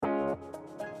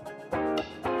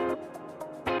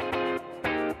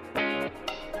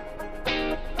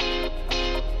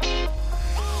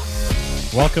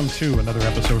Welcome to another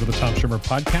episode of the Tom Schirmer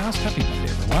Podcast. Happy Monday,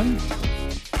 everyone.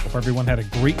 Hope everyone had a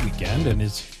great weekend and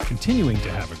is continuing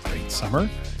to have a great summer.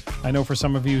 I know for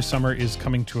some of you, summer is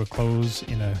coming to a close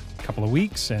in a couple of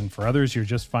weeks, and for others, you're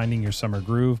just finding your summer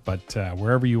groove. But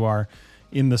wherever you are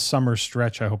in the summer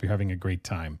stretch, I hope you're having a great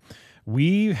time.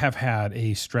 We have had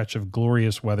a stretch of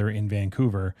glorious weather in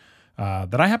Vancouver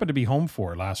that I happened to be home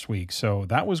for last week. So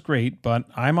that was great, but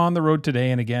I'm on the road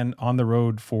today and again on the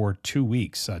road for 2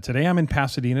 weeks. Today I'm in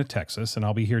Pasadena, Texas, and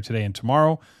I'll be here today and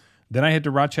tomorrow. Then I head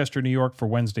to Rochester, New York for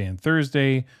Wednesday and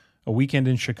Thursday, a weekend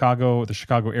in Chicago, the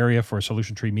Chicago area for a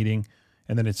Solution Tree meeting,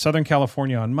 and then it's Southern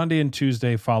California on Monday and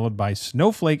Tuesday, followed by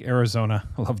Snowflake, Arizona.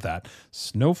 I love that.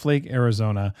 Snowflake,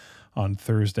 Arizona on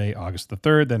Thursday, August the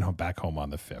 3rd, then back home on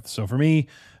the 5th. So for me,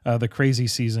 the crazy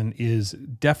season is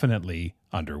definitely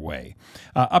underway.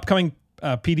 Upcoming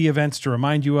PD events to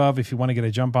remind you of, if you want to get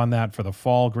a jump on that for the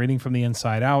fall, Grading from the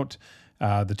Inside Out.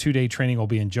 The 2-day training will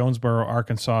be in Jonesboro,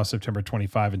 Arkansas, September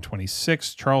 25 and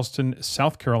 26, Charleston,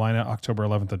 South Carolina, October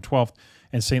 11th and 12th,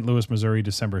 and St. Louis, Missouri,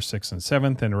 December 6th and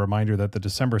 7th. And a reminder that the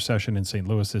December session in St.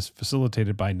 Louis is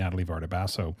facilitated by Natalie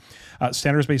Vardabasso.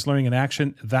 Standards-Based Learning in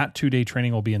Action, that 2-day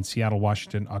training will be in Seattle,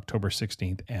 Washington, October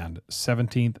 16th and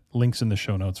 17th. Links in the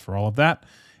show notes for all of that.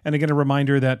 And again, a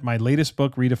reminder that my latest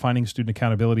book, Redefining Student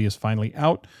Accountability, is finally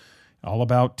out. All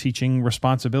about teaching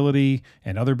responsibility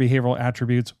and other behavioral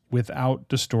attributes without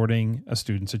distorting a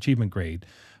student's achievement grade.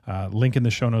 Link in the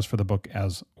show notes for the book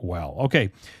as well. Okay,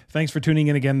 thanks for tuning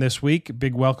in again this week.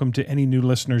 Big welcome to any new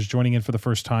listeners joining in for the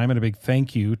first time, and a big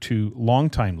thank you to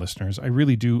longtime listeners. I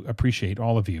really do appreciate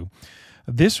all of you.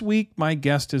 This week, my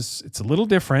guest it's a little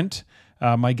different.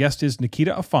 My guest is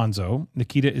Nikta Afonso.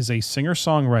 Nikta is a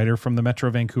singer-songwriter from the Metro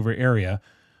Vancouver area,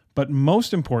 but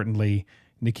most importantly,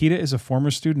 Nikta is a former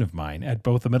student of mine at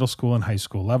both the middle school and high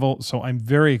school level, so I'm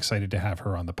very excited to have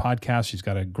her on the podcast. She's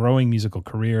got a growing musical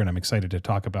career, and I'm excited to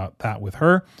talk about that with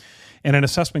her. And in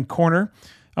Assessment Corner,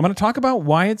 I'm going to talk about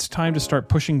why it's time to start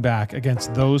pushing back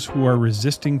against those who are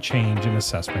resisting change in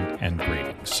assessment and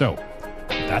grading. So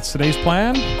that's today's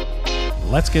plan.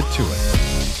 Let's get to it.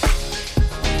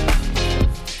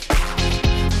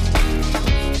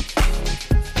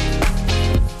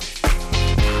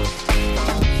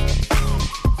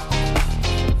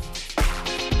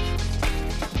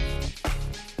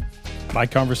 My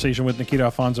conversation with Nikta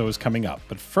Afonso is coming up,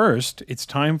 but first, it's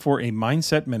time for a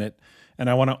Mindset Minute, and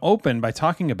I want to open by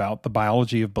talking about the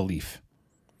biology of belief.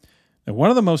 Now, one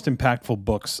of the most impactful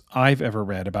books I've ever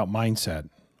read about mindset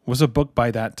was a book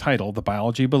by that title, The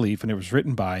Biology of Belief, and it was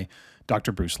written by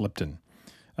Dr. Bruce Lipton.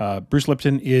 Bruce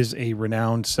Lipton is a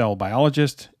renowned cell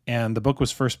biologist, and the book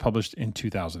was first published in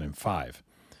 2005.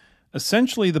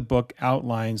 Essentially, the book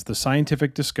outlines the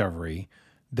scientific discovery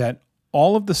that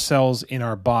all of the cells in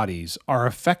our bodies are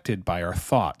affected by our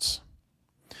thoughts.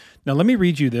 Now, let me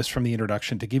read you this from the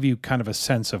introduction to give you kind of a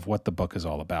sense of what the book is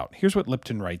all about. Here's what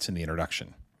Lipton writes in the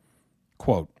introduction.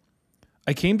 Quote,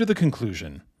 "I came to the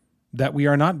conclusion that we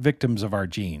are not victims of our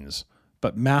genes,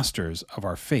 but masters of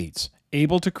our fates,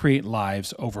 able to create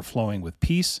lives overflowing with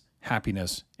peace,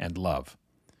 happiness, and love.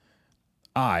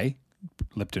 I,"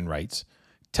 Lipton writes,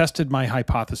 "tested my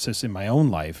hypothesis in my own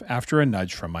life after a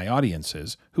nudge from my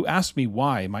audiences who asked me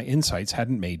why my insights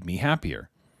hadn't made me happier.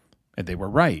 And they were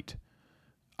right.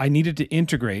 I needed to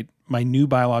integrate my new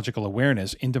biological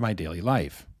awareness into my daily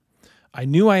life. I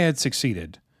knew I had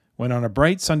succeeded when on a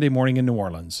bright Sunday morning in New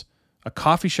Orleans, a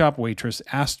coffee shop waitress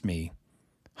asked me,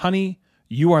 'Honey,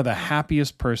 you are the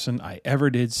happiest person I ever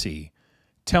did see.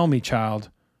 Tell me, child,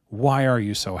 why are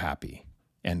you so happy?'"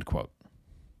 End quote.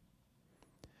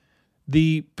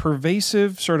 The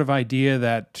pervasive sort of idea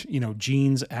that,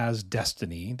 genes as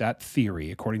destiny, that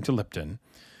theory, according to Lipton,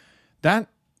 that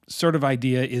sort of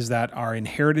idea is that our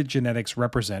inherited genetics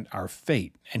represent our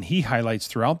fate. And he highlights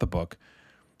throughout the book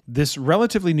this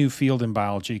relatively new field in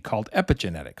biology called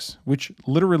epigenetics, which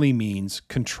literally means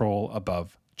control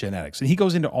above genetics. And he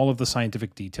goes into all of the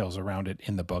scientific details around it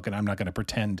in the book, and I'm not going to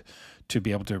pretend to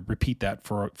be able to repeat that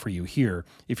for you here.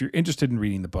 If you're interested in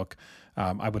reading the book,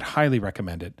 I would highly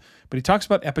recommend it. But he talks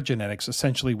about epigenetics,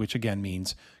 essentially, which again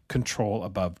means control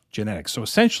above genetics. So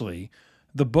essentially,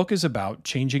 the book is about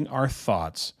changing our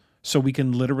thoughts so we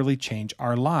can literally change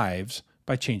our lives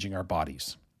by changing our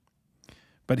bodies.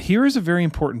 But here is a very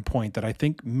important point that I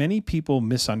think many people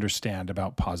misunderstand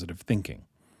about positive thinking.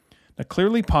 Now,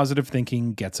 clearly, positive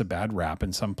thinking gets a bad rap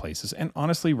in some places, and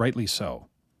honestly, rightly so.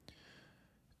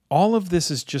 All of this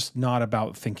is just not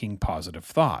about thinking positive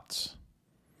thoughts.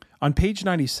 On page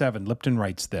 97, Lipton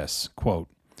writes this, quote,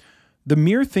 The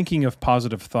mere thinking of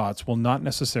positive thoughts will not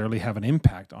necessarily have an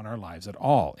impact on our lives at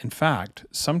all. In fact,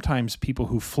 sometimes people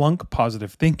who flunk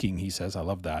positive thinking, he says, I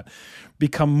love that,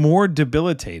 become more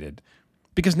debilitated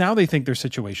because now they think their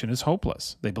situation is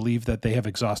hopeless. They believe that they have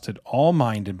exhausted all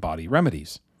mind and body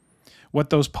remedies. What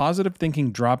those positive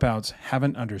thinking dropouts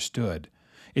haven't understood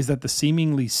is that the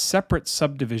seemingly separate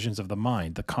subdivisions of the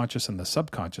mind, the conscious and the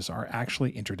subconscious, are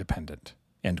actually interdependent.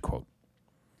 End quote.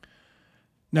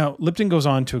 Now, Lipton goes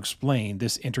on to explain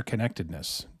this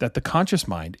interconnectedness, that the conscious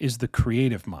mind is the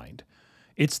creative mind.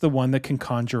 It's the one that can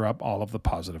conjure up all of the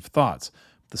positive thoughts.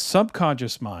 The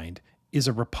subconscious mind is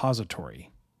a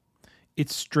repository.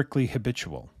 It's strictly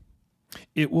habitual.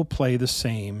 It will play the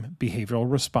same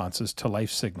behavioral responses to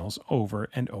life signals over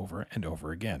and over and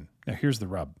over again. Now, here's the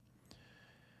rub.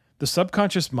 The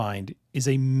subconscious mind is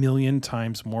 1,000,000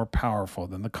 times more powerful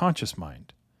than the conscious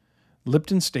mind.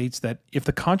 Lipton states that if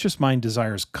the conscious mind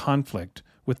desires conflict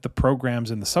with the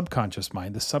programs in the subconscious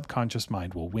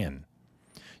mind will win.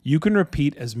 You can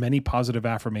repeat as many positive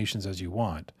affirmations as you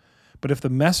want, but if the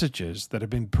messages that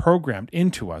have been programmed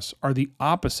into us are the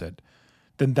opposite,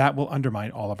 then that will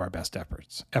undermine all of our best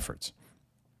efforts.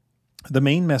 The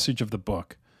main message of the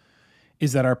book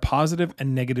is that our positive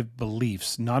and negative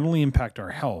beliefs not only impact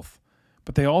our health,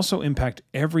 but they also impact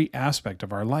every aspect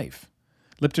of our life.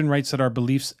 Lipton writes that our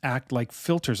beliefs act like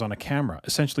filters on a camera,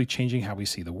 essentially changing how we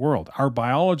see the world. Our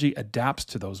biology adapts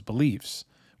to those beliefs.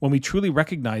 When we truly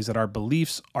recognize that our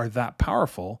beliefs are that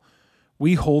powerful,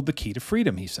 we hold the key to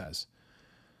freedom, he says.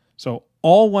 So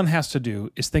all one has to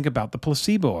do is think about the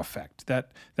placebo effect.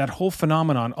 That whole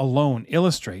phenomenon alone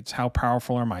illustrates how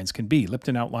powerful our minds can be.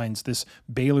 Lipton outlines this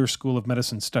Baylor School of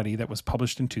Medicine study that was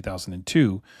published in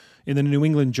 2002 in the New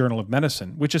England Journal of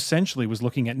Medicine, which essentially was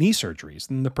looking at knee surgeries.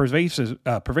 And the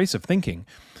pervasive thinking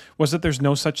was that there's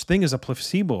no such thing as a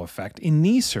placebo effect in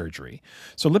knee surgery.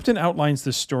 So Lipton outlines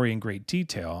this story in great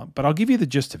detail, but I'll give you the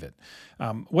gist of it.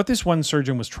 What this one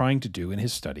surgeon was trying to do in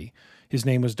his study, his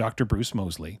name was Dr. Bruce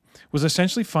Mosley, was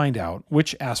essentially find out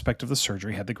which aspect of the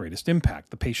surgery had the greatest impact.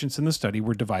 The patients in the study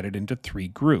were divided into 3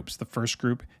 groups. The first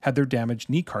group had their damaged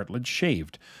knee cartilage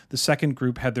shaved. The second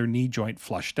group had their knee joint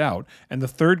flushed out. And the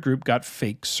third group got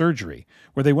fake surgery,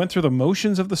 where they went through the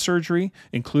motions of the surgery,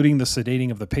 including the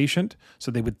sedating of the patient,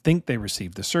 so they would think they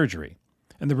received the surgery.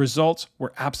 And the results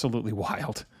were absolutely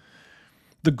wild.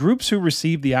 The groups who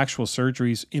received the actual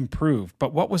surgeries improved,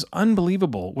 but what was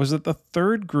unbelievable was that the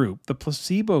third group, the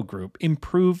placebo group,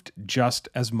 improved just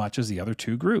as much as the other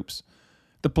 2 groups.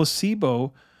 The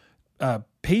placebo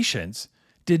patients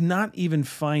did not even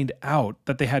find out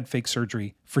that they had fake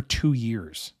surgery for 2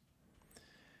 years.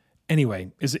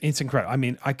 Anyway, it's incredible. I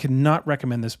mean, I cannot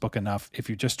recommend this book enough if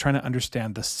you're just trying to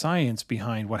understand the science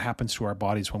behind what happens to our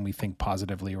bodies when we think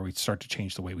positively or we start to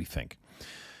change the way we think.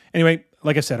 Anyway,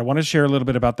 like I said, I want to share a little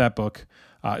bit about that book.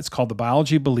 It's called The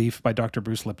Biology of Belief by Dr.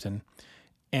 Bruce Lipton.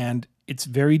 And it's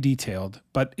very detailed,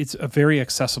 but it's a very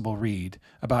accessible read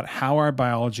about how our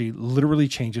biology literally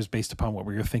changes based upon what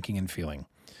we are thinking and feeling.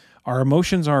 Our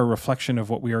emotions are a reflection of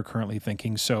what we are currently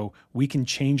thinking, so we can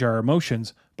change our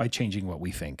emotions by changing what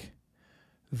we think.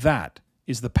 That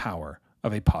is the power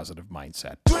of a positive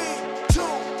mindset. 3, 2,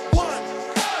 1.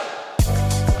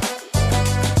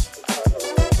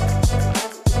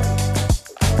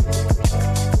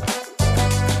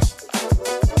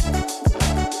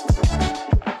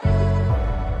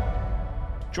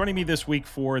 Joining me this week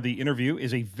for the interview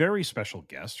is a very special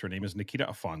guest. Her name is Nikta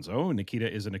Afonso. Nikta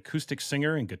is an acoustic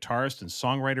singer and guitarist and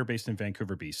songwriter based in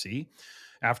Vancouver, BC.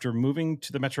 After moving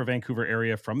to the Metro Vancouver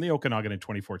area from the Okanagan in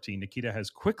 2014, Nikta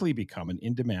has quickly become an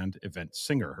in-demand event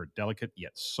singer. Her delicate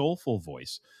yet soulful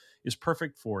voice is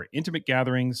perfect for intimate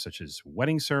gatherings such as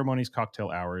wedding ceremonies, cocktail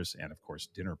hours, and of course,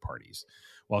 dinner parties.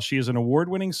 While she is an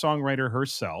award-winning songwriter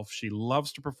herself, she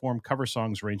loves to perform cover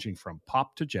songs ranging from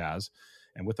pop to jazz.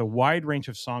 And with a wide range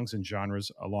of songs and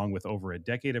genres, along with over a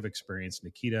decade of experience,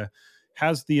 Nikta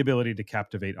has the ability to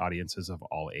captivate audiences of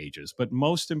all ages. But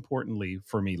most importantly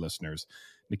for me, listeners,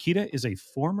 Nikta is a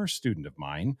former student of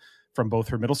mine from both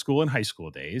her middle school and high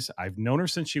school days. I've known her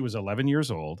since she was 11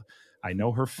 years old. I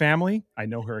know her family, I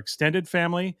know her extended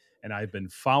family, and I've been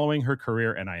following her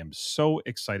career, and I am so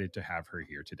excited to have her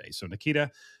here today. So Nikta,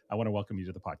 I want to welcome you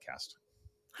to the podcast.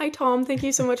 Hi, Tom. Thank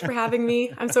you so much for having me.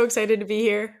 I'm so excited to be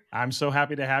here. I'm so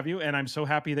happy to have you, and I'm so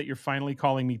happy that you're finally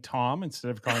calling me Tom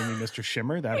instead of calling me Mr.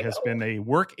 Shimmer. That has been a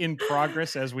work in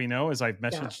progress, as we know, as I've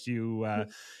messaged you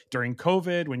during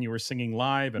COVID when you were singing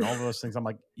live and all of those things. I'm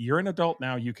like, you're an adult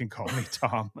now. You can call me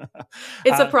Tom.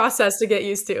 It's a process to get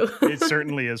used to. It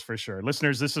certainly is, for sure.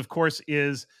 Listeners, this, of course,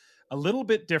 is a little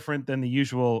bit different than the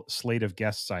usual slate of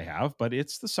guests I have, but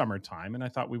it's the summertime and I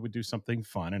thought we would do something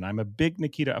fun. And I'm a big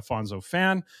Nikita Afonso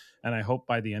fan, and I hope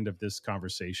by the end of this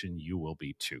conversation you will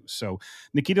be too. So,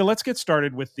 Nikita, let's get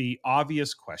started with the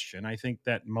obvious question. I think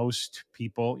that most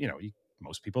people,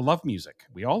 most people love music.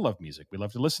 We all love music. We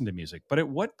love to listen to music. But at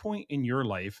what point in your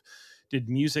life did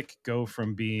music go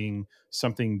from being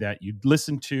something that you'd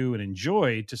listen to and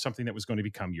enjoy to something that was going to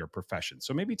become your profession?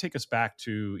 So maybe take us back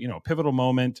to, a pivotal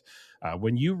moment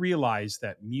when you realized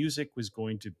that music was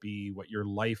going to be what your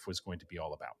life was going to be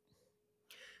all about.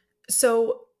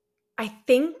 So I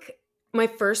think my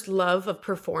first love of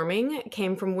performing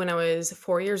came from when I was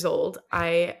 4 years old.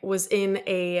 I was in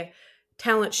a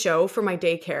talent show for my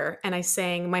daycare and I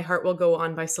sang My Heart Will Go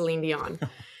On by Celine Dion.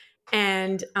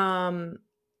 And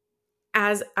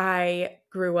as I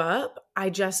grew up, I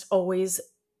just always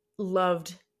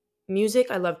loved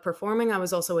music. I loved performing. I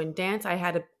was also in dance. I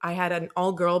had an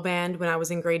all-girl band when I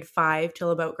was in grade 5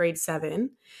 till about grade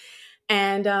 7.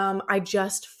 And I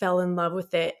just fell in love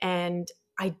with it. And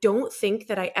I don't think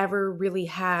that I ever really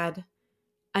had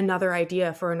another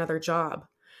idea for another job.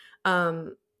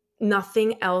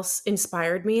 Nothing else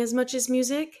inspired me as much as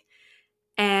music.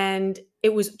 And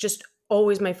it was just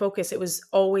always my focus. It was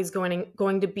always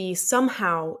going to be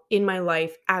somehow in my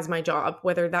life as my job,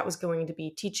 whether that was going to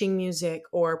be teaching music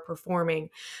or performing.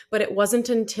 But it wasn't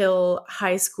until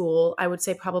high school, I would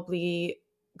say probably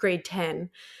grade 10,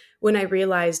 when I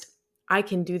realized I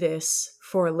can do this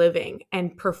for a living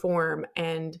and perform.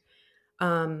 And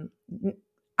um,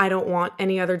 I don't want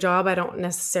any other job. I don't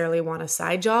necessarily want a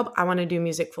side job. I want to do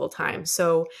music full time.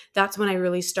 So that's when I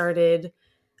really started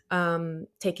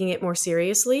taking it more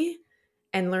seriously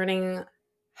and learning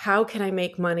how can I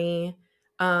make money,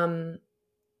 and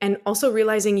also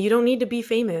realizing you don't need to be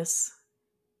famous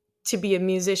to be a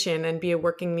musician and be a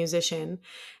working musician.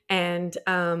 And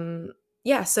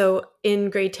yeah, so in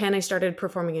grade 10, I started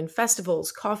performing in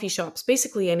festivals, coffee shops,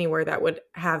 basically anywhere that would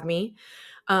have me,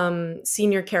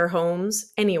 senior care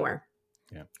homes, anywhere.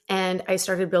 Yeah. And I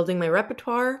started building my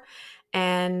repertoire,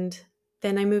 and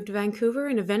then I moved to Vancouver,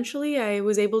 and eventually I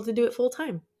was able to do it full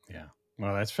time. Yeah.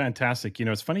 Well, that's fantastic.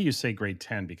 It's funny you say grade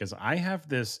 10 because I have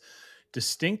this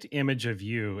distinct image of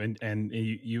you, and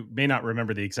you may not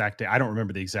remember the exact day. I don't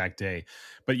remember the exact day,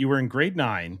 but you were in grade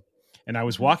 9 and I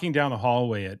was Mhm. walking down the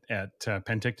hallway at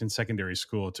Penticton Secondary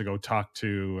School to go talk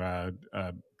to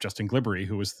Justin Glibbery,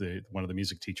 who was one of the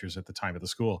music teachers at the time of the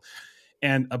school.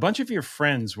 And a bunch of your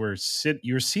friends you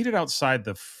were seated outside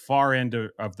the far end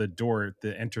of the door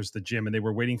that enters the gym, and they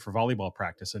were waiting for volleyball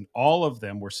practice, and all of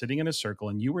them were sitting in a circle,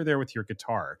 and you were there with your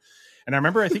guitar. And I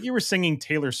remember, I think you were singing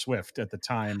Taylor Swift at the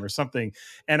time or something,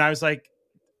 and I was like,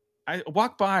 I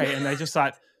walked by and I just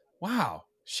thought, wow,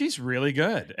 she's really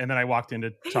good. And then I walked in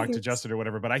to talk to Thanks. Justin or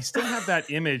whatever. But I still have that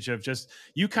image of just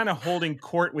you kind of holding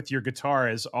court with your guitar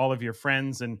as all of your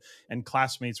friends and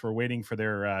classmates were waiting for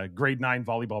their grade 9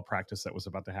 volleyball practice that was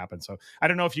about to happen. So I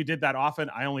don't know if you did that often.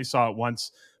 I only saw it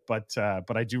once. But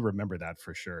I do remember that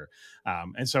for sure,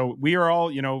 and so we are all,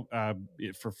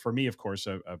 for me, of course,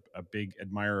 a big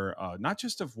admirer, not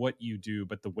just of what you do,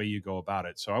 but the way you go about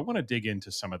it. So I want to dig into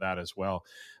some of that as well.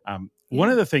 One Yeah.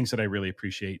 of the things that I really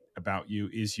appreciate about you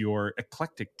is your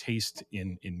eclectic taste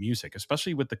in music,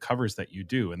 especially with the covers that you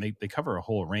do, and they cover a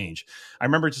whole range. I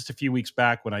remember just a few weeks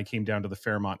back when I came down to the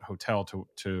Fairmont Hotel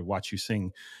to watch you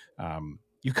sing.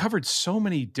 You covered so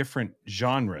many different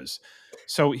genres.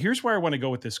 So here's where I want to go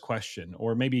with this question,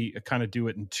 or maybe kind of do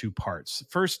it in two parts.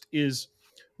 First is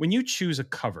when you choose a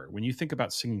cover, when you think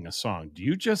about singing a song, do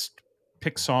you just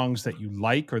pick songs that you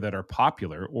like or that are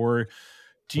popular, or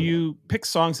do you pick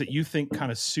songs that you think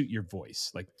kind of suit your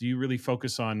voice? Like, do you really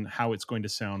focus on how it's going to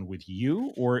sound with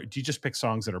you, or do you just pick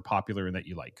songs that are popular and that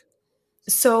you like?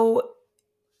 So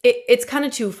it's kind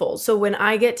of twofold. So when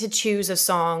I get to choose a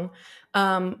song,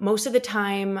 most of the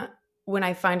time when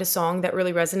I find a song that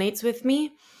really resonates with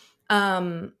me,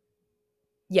 um,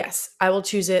 yes, I will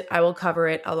choose it. I will cover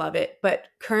it. I love it. But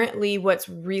currently, what's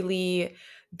really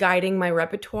guiding my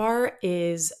repertoire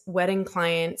is wedding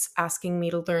clients asking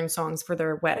me to learn songs for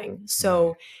their wedding. Mm,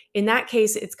 So, in that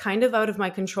case, it's kind of out of my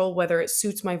control whether it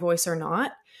suits my voice or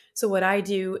not. So, what I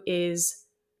do is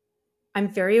I'm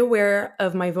very aware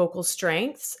of my vocal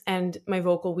strengths and my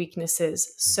vocal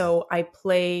weaknesses. mhm, So, I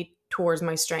play towards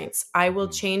my strengths. I will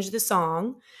mhm, change the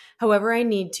song however I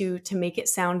need to make it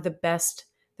sound the best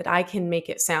that I can make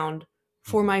it sound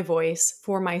for mhm, my voice,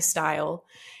 for my style.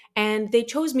 And they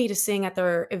chose me to sing at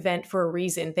their event for a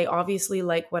reason. They obviously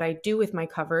like what I do with my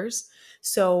covers.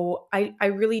 So I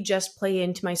really just play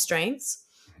into my strengths.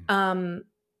 mhm.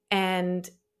 And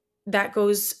that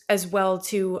goes as well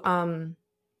to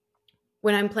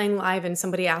when I'm playing live and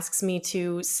somebody asks me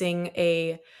to sing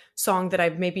a song that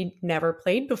I've maybe never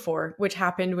played before, which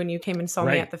happened when you came and saw me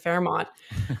Right. at the Fairmont.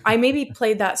 I maybe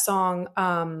played that song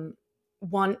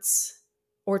once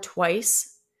or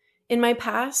twice in my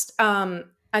past,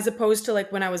 as opposed to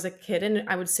like when I was a kid and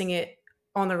I would sing it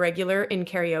on the regular in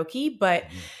karaoke. But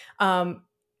Mhm. um,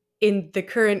 in the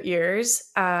current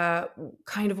years,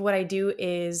 kind of what I do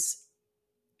is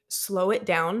slow it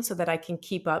down so that I can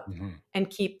keep up Mhm. and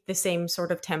keep the same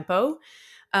sort of tempo.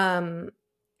 Um,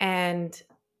 and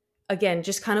again,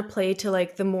 just kind of play to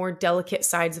like the more delicate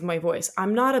sides of my voice.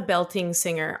 I'm not a belting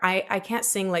singer. I can't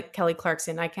sing like Kelly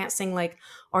Clarkson. I can't sing like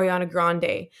Ariana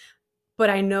Grande, but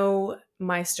I know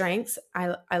my strengths.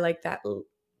 I like that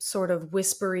sort of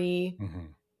whispery,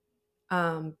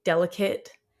 Mhm. delicate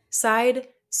side.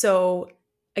 So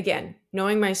again,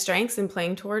 knowing my strengths and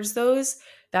playing towards those,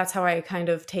 that's how I kind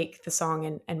of take the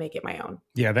song and make it my own.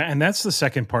 Yeah, and that's the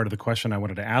second part of the question I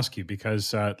wanted to ask you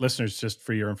because listeners, just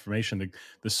for your information,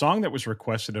 the song that was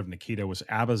requested of Nikita was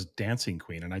ABBA's "Dancing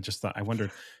Queen," and I just thought I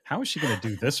wondered how is she going to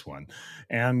do this one,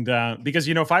 and because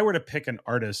if I were to pick an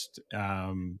artist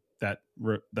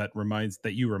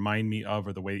that you remind me of,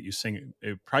 or the way that you sing, it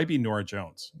would probably be Norah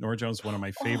Jones. Norah Jones, one of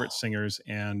my favorite Oh, singers,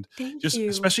 and thank just you.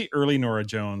 especially early Norah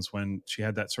Jones when she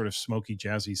had that sort of smoky,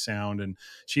 jazzy sound, and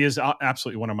she is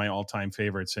absolutely one of my all-time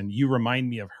favorites. And you remind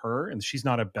me of her, and she's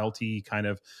not a belty kind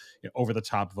of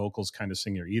over-the-top vocals kind of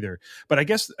singer either. But I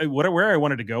guess where I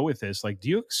wanted to go with this, like, do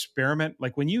you experiment,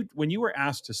 like when you were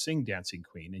asked to sing Dancing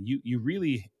Queen, and you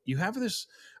really you have this,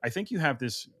 I think you have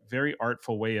this very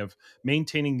artful way of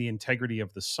maintaining the integrity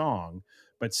of the song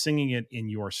but singing it in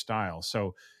your style.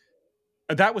 So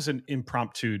that was an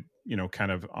impromptu,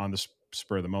 kind of on the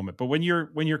spur of the moment. But when you're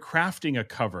crafting a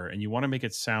cover and you want to make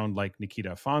it sound like Nikita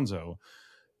Afonso,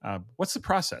 what's the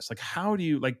process? Like, how do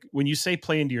you, like, when you say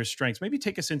play into your strengths, maybe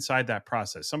take us inside that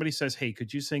process. Somebody says, "Hey,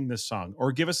 could you sing this song?"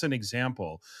 Or give us an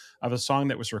example of a song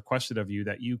that was requested of you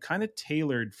that you kind of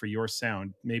tailored for your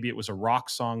sound. Maybe it was a rock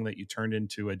song that you turned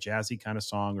into a jazzy kind of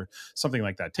song or something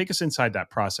like that. Take us inside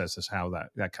that process as how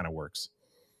that kind of works.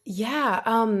 Yeah,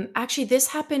 actually this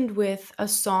happened with a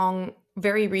song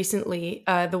very recently.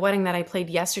 The wedding that I played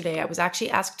yesterday, I was actually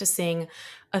asked to sing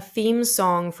a theme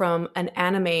song from an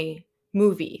anime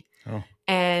movie. Oh,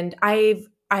 And I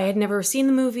had never seen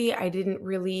the movie. I didn't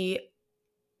really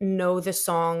know the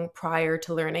song prior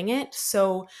to learning it.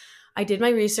 So I did my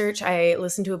research. I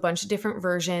listened to a bunch of different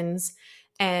versions,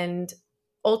 and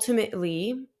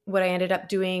ultimately what I ended up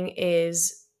doing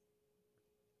is,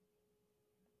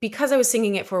 because I was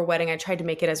singing it for a wedding, I tried to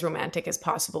make it as romantic as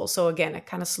possible. So again, I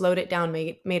kind of slowed it down,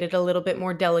 made it a little bit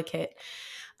more delicate.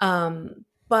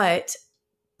 But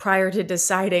prior to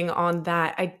deciding on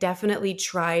that, I definitely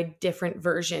tried different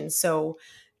versions. So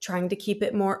trying to keep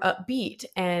it more upbeat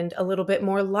and a little bit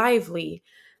more lively.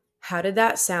 How did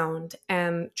that sound?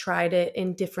 And tried it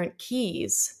in different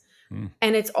keys. hmm.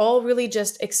 And it's all really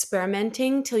just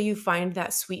experimenting till you find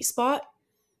that sweet spot.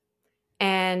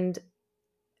 And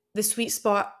the sweet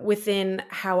spot within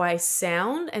how I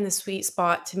sound and the sweet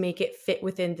spot to make it fit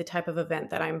within the type of event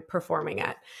that I'm performing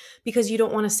at. Because you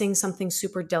don't want to sing something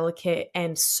super delicate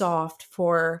and soft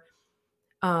for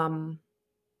um,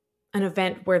 an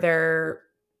event where they're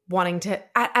wanting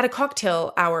to, at a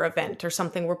cocktail hour event or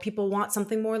something where people want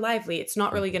something more lively. It's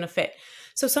not really Mhm. going to fit.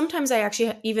 So sometimes I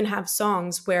actually even have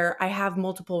songs where I have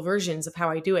multiple versions of how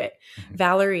I do it. Mhm.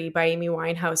 Valerie by Amy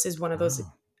Winehouse is one of those,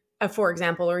 Oh. for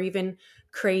example, or even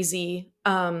Crazy.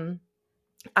 I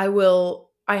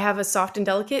have a soft and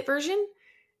delicate version,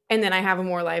 and then I have a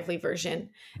more lively version.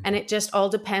 And Mhm. it just all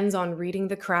depends on reading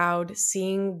the crowd,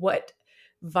 seeing what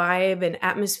vibe and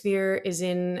atmosphere is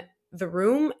in the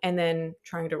room, and then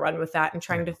trying to run with that and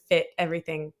trying to Yeah. fit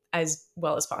everything as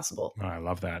well as possible. Oh, I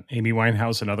love that. Amy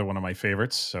Winehouse, another one of my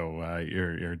favorites. So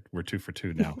we're two for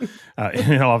two now,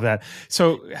 and all of that.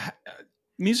 So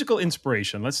musical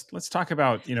inspiration. Let's talk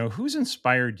about who's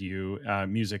inspired you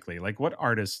musically. Like what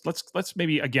artists? Let's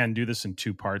maybe again do this in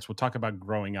two parts. We'll talk about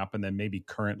growing up and then maybe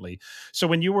currently. So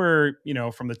when you were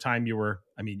from the time you were,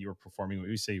 I mean, you were performing.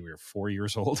 We say you were 4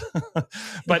 years old,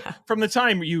 but Yeah. from the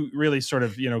time you really sort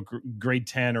of grade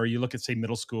 10, or you look at say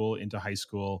middle school into high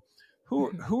school.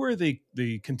 Who are the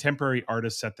contemporary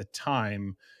artists at the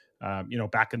time,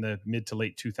 back in the mid to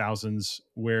late 2000s,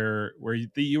 where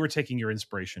you were taking your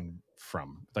inspiration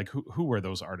from? Like who were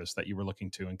those artists that you were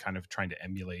looking to and kind of trying to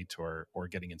emulate or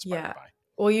getting inspired Yeah. by?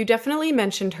 Well, you definitely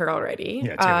mentioned her already.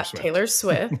 Yeah, Taylor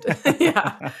Swift. Taylor Swift.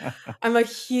 Yeah. I'm a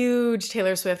huge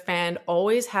Taylor Swift fan,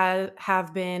 always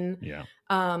have been. Yeah.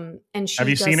 And Have she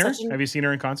you seen does such her? an Have you seen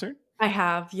her in concert? I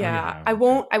have, Oh, you yeah. have. I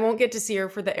Okay. won't get to see her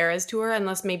for the Eras tour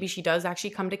unless maybe she does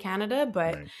actually come to Canada,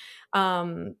 but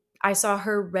Right. I saw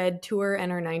her Red tour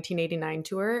and her 1989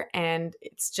 tour, and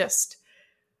it's just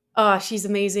she's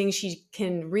amazing. She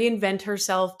can reinvent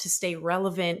herself to stay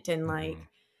relevant and Hmm. like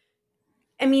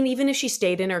I mean, even if she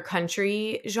stayed in her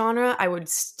country genre, I would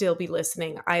still be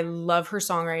listening. I love her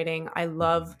songwriting.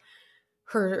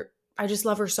 Hmm. I just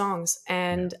love her songs. Yeah.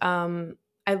 And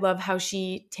I love how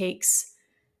she takes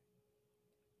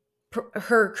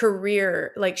her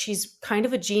career, like she's kind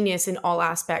of a genius in all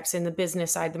aspects, in the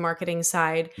business side, the marketing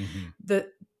side, Hmm.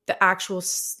 the actual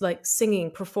like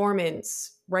singing,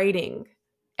 performance, writing,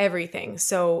 everything.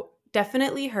 So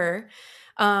definitely her.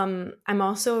 I'm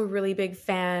also a really big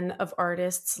fan of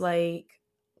artists like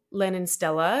Lennon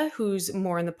Stella, who's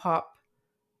more in the pop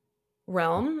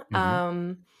realm.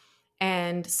 Hmm.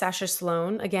 And Sasha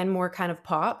Sloan, again, more kind of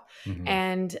pop. Hmm.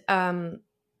 And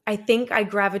I think I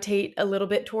gravitate a little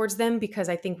bit towards them because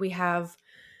I think we have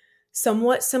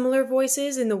somewhat similar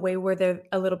voices in the way where they're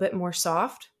a little bit more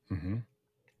soft.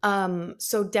 Hmm.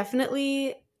 So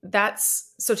definitely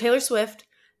so Taylor Swift,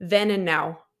 then and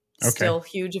now, Okay. still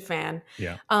huge a fan.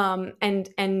 Yeah. And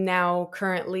now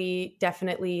currently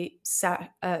definitely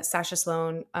Sasha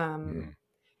Sloan. Mhm.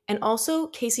 And also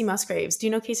Casey Musgraves. Do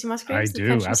you know Casey I Musgraves, the do.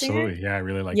 country singer? Absolutely. Yeah. I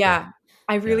really like her. Yeah,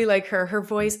 I Yeah. really like her. Her Yeah.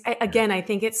 voice, Yeah. again, I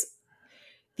think it's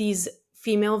these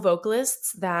female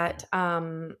vocalists Yeah. that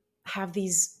have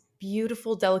these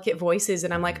beautiful, delicate voices.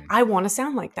 And I'm like, Mhm. I want to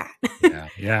sound like that. Yeah.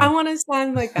 I Yeah. want to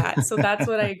sound like that. So that's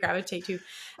what I gravitate to.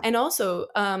 And also,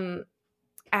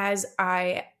 as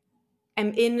I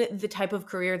am in the type of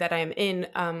career that I am in,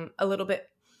 a little bit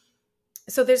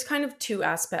so there's kind of two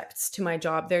aspects to my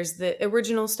job. There's the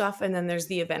original stuff and then there's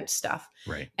the event stuff.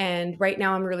 Right. And right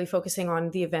now I'm really focusing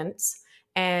on the events.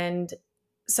 And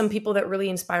some people that really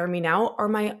inspire me now are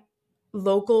my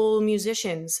local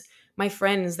musicians, my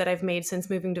friends that I've made since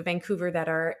moving to Vancouver that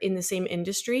are in the same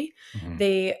industry. Mhm.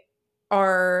 They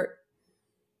are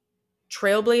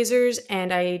trailblazers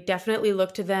and I definitely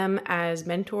look to them as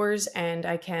mentors and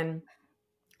I can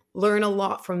learn a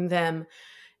lot from them.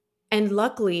 And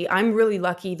luckily, I'm really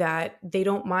lucky that they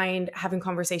don't mind having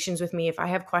conversations with me if I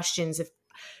have questions, if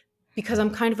because I'm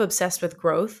kind of obsessed with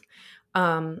growth.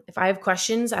 If I have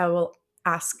questions, I will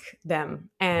ask them.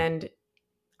 And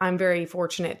I'm very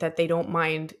fortunate that they don't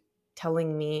mind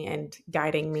telling me and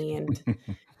guiding me. And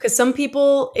because some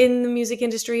people in the music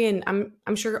industry, and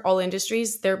I'm sure all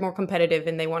industries, they're more competitive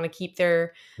and they want to keep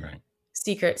their Right.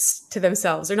 secrets to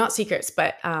themselves. They're not secrets,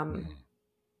 but Mhm.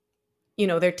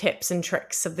 their tips and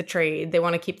tricks of the trade. They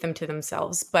want to keep them to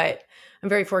themselves. But I'm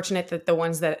very fortunate that the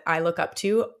ones that I look up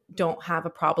to don't have a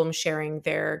problem sharing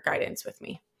their guidance with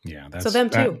me. Yeah. So That's them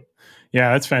that. too.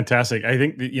 Yeah. That's fantastic. I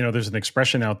think that, there's an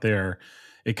expression out there.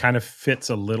 It kind of fits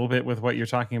a little bit with what you're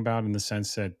talking about in the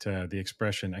sense that the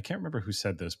expression, I can't remember who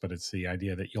said this, but it's the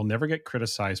idea that you'll never get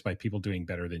criticized by people doing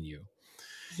better than you.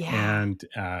 Yeah.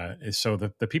 And so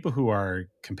the people who are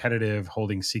competitive,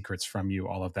 holding secrets from you,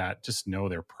 all of that, just know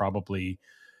they're probably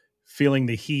feeling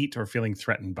the heat or feeling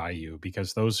threatened by you,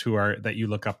 because those who are that you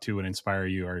look up to and inspire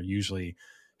you are usually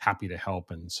happy to help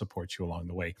and support you along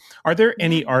the way. Are there Yeah.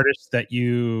 any artists that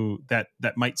you that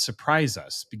might surprise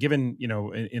us, given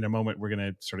in a moment we're going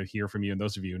to sort of hear from you, and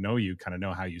those of you who know you kind of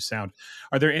know how you sound?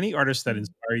 Are there any artists that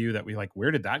inspire you that we like,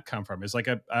 where did that come from? Is like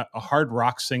a hard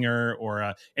rock singer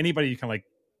or anybody you can like,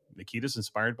 Nikita's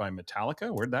inspired by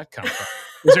Metallica, where'd that come from?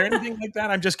 Is there anything like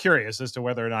that? I'm just curious as to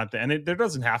whether or not, there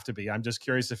doesn't have to be. I'm just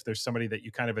curious if there's somebody that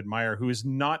you kind of admire who is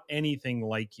not anything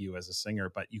like you as a singer,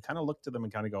 but you kind of look to them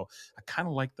and kind of go, I kind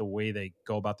of like the way they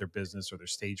go about their business or their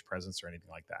stage presence or anything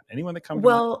like that. Anyone that come to mind?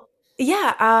 Well,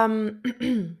 yeah.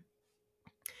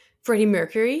 Freddie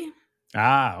Mercury,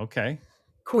 Ah, okay.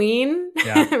 Queen,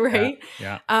 Yeah, yeah, right?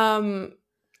 yeah, Um,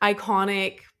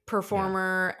 Iconic yeah,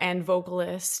 performer and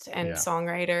vocalist and yeah.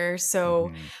 songwriter. So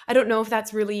Hmm. I don't know if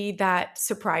that's really that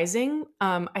surprising.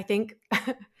 I think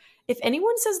if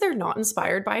anyone says they're not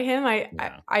inspired by him,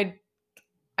 Yeah.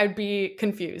 I'd be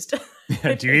confused. I Do you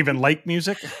think. even like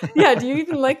music? Yeah. Do you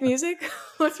even like music?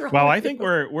 What's wrong Well, with I you? think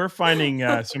we're finding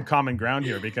some common ground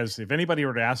here, because if anybody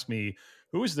were to ask me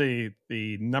who is the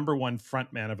number one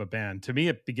frontman of a band, to me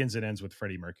it begins and ends with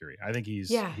Freddie Mercury. I think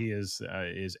Yeah. he is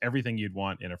everything you'd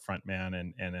want in a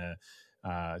frontman and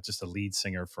a just a lead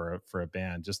singer for a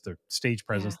band. Just the stage Yeah.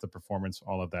 presence, the performance,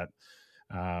 all of that.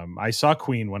 I saw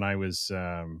Queen when I was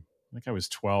I think I was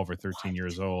 12 or 13 What?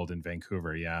 years old in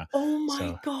Vancouver. Yeah. Oh my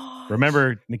So gosh.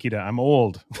 remember, Nikita, I'm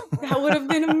old. That would have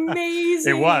been It was.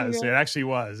 It amazing. actually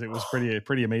was. It was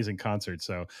pretty amazing concert.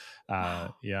 So,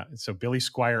 Wow. yeah. So Billy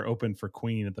Squier opened for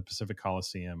Queen at the Pacific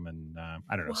Coliseum, and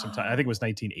I don't know. Sometime I think it was Whoa.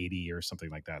 1980 or something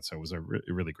like that. So it was a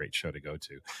really great show to go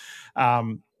to.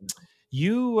 Um,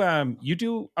 you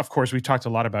do, of course. We talked a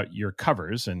lot about your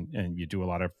covers, and you do a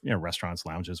lot of restaurants,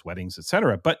 lounges, weddings,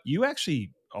 etc. But you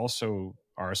actually also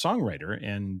are a songwriter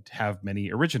and have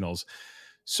many originals.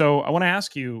 So I want to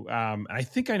ask you, and I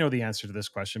think I know the answer to this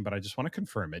question, but I just want to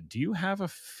confirm it. Do you have a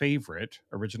favorite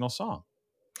original song?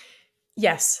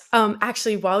 Yes.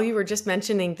 Actually, while you were just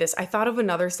mentioning this, I thought of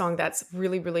another song that's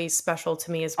really, really special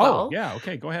to me as Oh, well. yeah.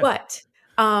 Okay, go ahead. But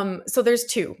so there's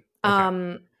two.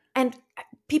 Okay. And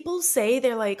people say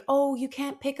they're like, "Oh, you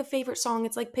can't pick a favorite song.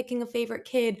 It's like picking a favorite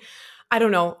kid." I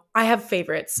don't know. I have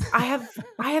favorites. I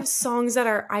have songs that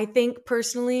are, I think,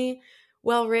 personally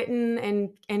well written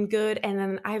and good, and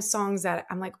then I have songs that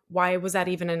I'm like, "Why was that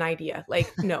even an idea?"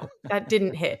 Like, no, that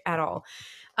didn't hit at all.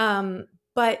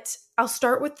 But I'll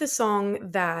start with the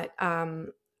song that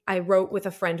I wrote with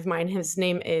a friend of mine. His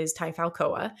name is Ty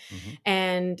Falcoa. Hmm.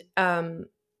 And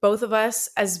both of us,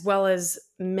 as well as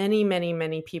many, many,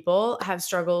 many people, have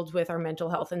struggled with our mental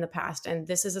health in the past. And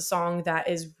this is a song that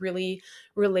is really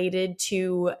related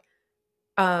to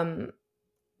um,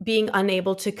 being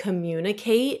unable to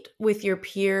communicate with your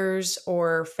peers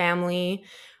or family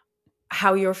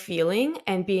how you're feeling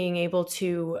and being able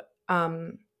to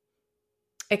um,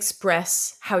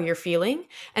 express how you're feeling.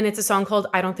 And it's a song called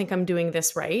I Don't Think I'm Doing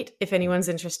This Right. If anyone's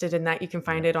interested in that, you can Yeah.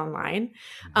 find it online.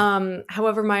 Hmm.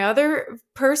 However, my other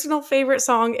personal favorite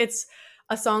song, it's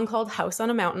a song called House on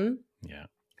a Mountain. Yeah.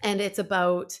 And it's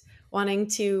about wanting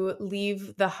to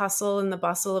leave the hustle and the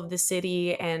bustle of the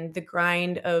city and the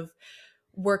grind of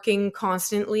working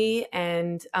constantly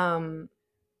and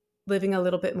living a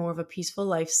little bit more of a peaceful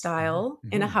lifestyle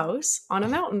in a Hmm. house on a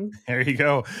mountain. There you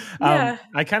go. Yeah.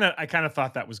 I kind of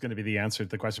thought that was going to be the answer to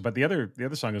the question, but the other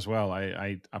song as well.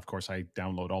 I of course I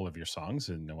download all of your songs,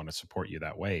 and I want to support you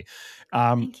that way.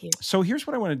 Thank you. So here's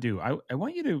what I want to do. I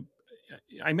want you to.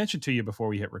 I mentioned to you before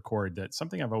we hit record that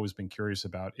something I've always been curious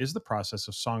about is the process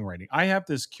of songwriting. I have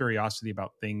this curiosity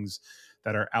about things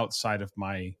that are outside of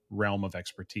my realm of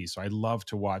expertise. So I love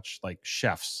to watch like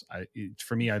chefs.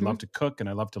 For me, I love Mhm. to cook and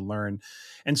I love to learn.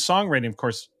 And songwriting, of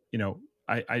course,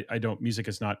 I don't, music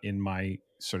is not in my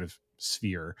sort of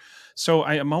sphere. So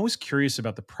I am always curious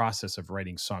about the process of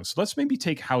writing songs. So let's maybe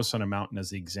take House on a Mountain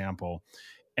as the example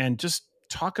and just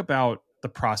talk about the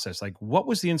process. Like, what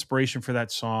was the inspiration for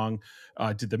that song?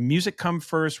 Did the music come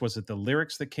first? Was it the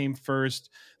lyrics that came first?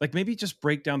 Like, maybe just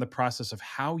break down the process of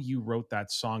how you wrote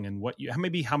that song and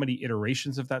maybe how many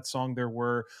iterations of that song there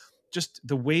were. Just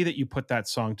the way that you put that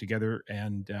song together,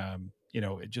 and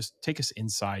just take us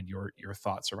inside your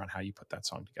thoughts around how you put that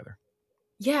song together.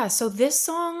 Yeah, so this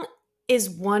song is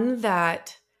one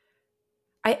that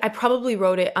I probably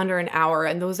wrote it under an hour,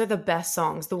 and those are the best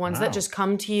songs, the ones that Wow. just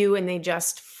come to you and they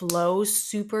just flow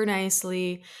super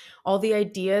nicely. All the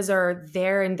ideas are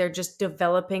there and they're just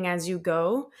developing as you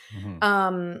go. Hmm.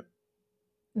 Um,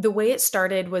 the way it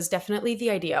started was definitely the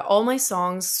idea. All my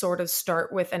songs sort of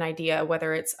start with an idea,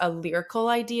 whether it's a lyrical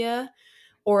idea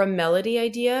or a melody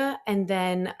idea. And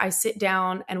then I sit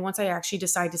down, and once I actually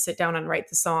decide to sit down and write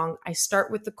the song, I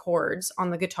start with the chords on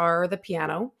the guitar or the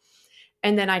piano.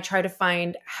 And then I try to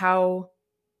find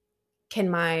can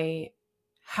my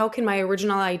how can my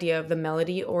original idea of the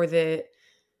melody or the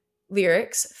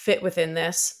lyrics fit within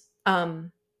this. And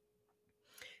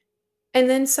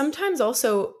then sometimes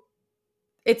also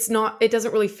it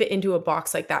doesn't really fit into a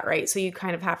box like that, right? So you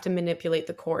kind of have to manipulate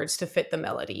the chords to fit the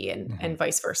melody and Hmm.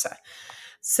 vice versa.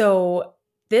 So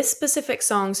this specific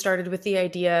song started with the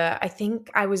idea, I think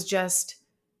I was just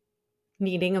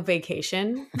needing a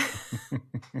vacation,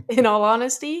 in all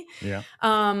honesty. Yeah.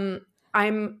 Um,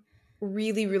 I'm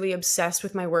really, really obsessed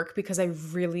with my work because I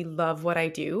really love what I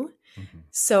do. Hmm.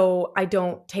 So I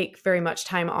don't take very much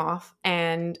time off.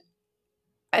 And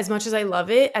as much as I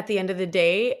love it, at the end of the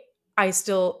day, I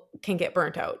still can get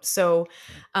burnt out. So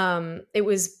Yeah. it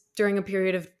was during a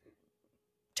period of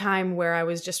time where I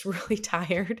was just really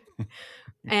tired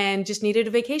and just needed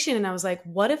a vacation. And I was like,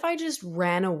 what if I just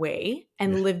ran away Yeah.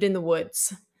 and lived in the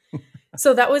woods?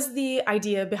 So that was the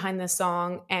idea behind this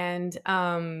song. And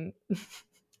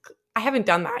I haven't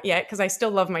done that yet because I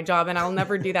still love my job and I'll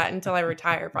never do that until I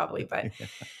retire, probably. But Yeah.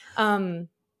 um,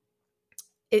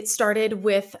 it started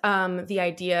with the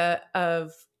idea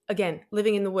of, again,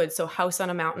 living in the woods. So, house on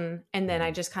a mountain. And then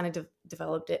I Mhm. just kind of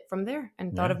developed it from there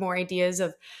and thought Yeah. of more ideas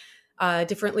of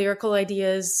different lyrical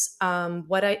ideas.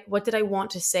 What did I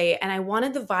want to say? And I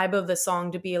wanted the vibe of the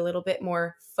song to be a little bit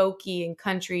more folky and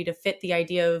country to fit the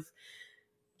idea of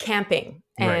camping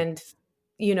Right. and,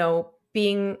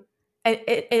 being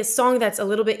a song that's a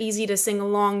little bit easy to sing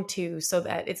along to, so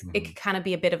that it Mhm. could kind of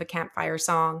be a bit of a campfire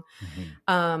song,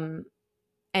 Mhm. um,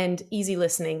 and easy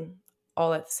listening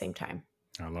all at the same time.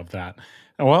 I love that.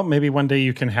 Well, maybe one day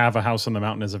you can have a house on the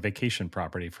mountain as a vacation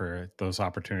property for those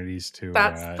opportunities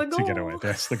That's the to get away. goal.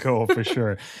 That's the goal for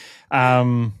sure.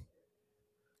 Um,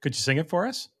 could you sing it for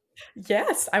us?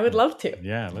 Yes, I would love to.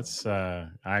 Yeah, let's. I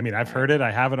mean, I've All right. heard it.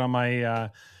 I have it on my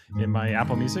in my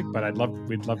Apple Music, but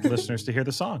we'd love the listeners to hear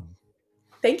the song.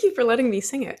 Thank you for letting me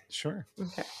sing it. Sure.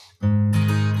 Okay.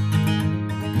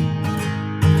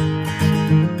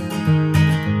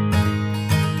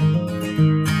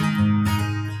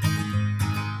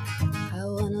 I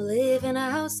wanna live in a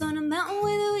house on a mountain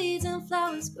where the weeds and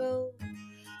flowers grow.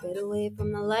 Get away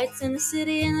from the lights in the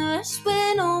city and the rush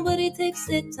where nobody takes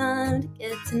their time to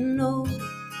get to know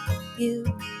you.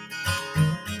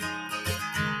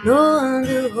 No one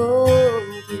to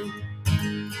hold you.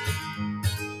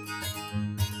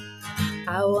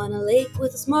 I want a lake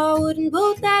with a small wooden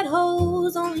boat that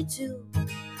holds only two.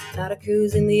 Not a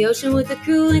cruise in the ocean with a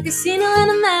crew and casino and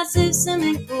a massive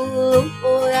swimming pool.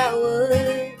 Oh, that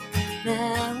would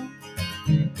now.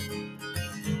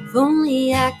 If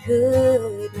only I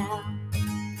could now.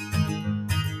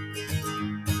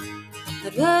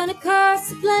 I'd run across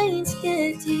the plains to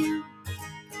get to you.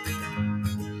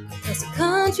 Across the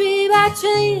country by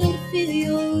train to feel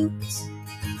your roots.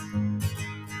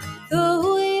 Throw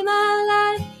away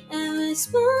my life and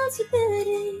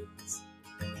responsibilities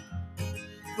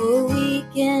for a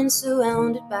weekend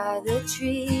surrounded by the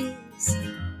trees.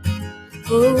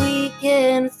 For a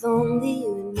weekend with only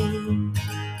you and me.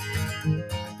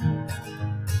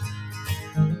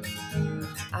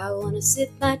 I wanna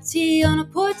sip my tea on a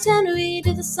porch and read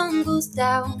till the sun goes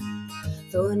down.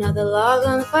 Throw another log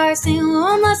on the fire, staying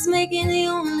warm, us making the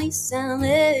only sound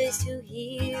there is to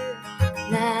hear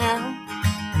now.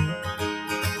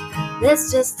 Let's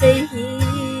just stay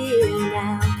here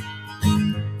now.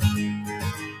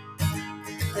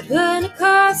 I'd run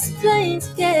across the plains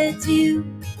to get to you.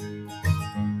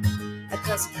 I'd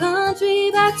cross the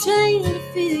country by train to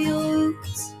feel your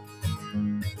roots.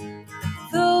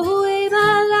 Throw away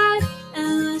my life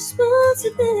and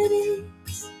responsibilities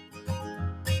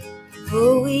for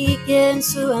a weekend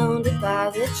surrounded by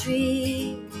the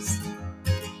trees.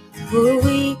 For a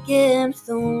weekend with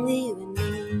only you and me.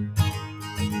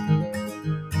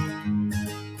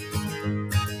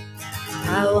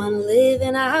 I wanna live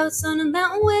in a house on a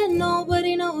mountain where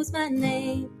nobody knows my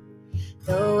name.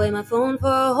 Throw away my phone for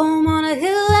a home on a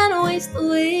hill and waste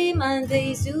away my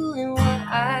days doing what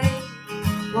I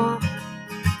want.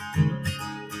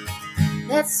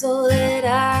 That's all that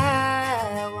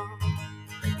I want.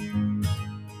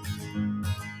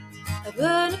 I'd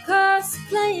run across the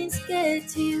plains to get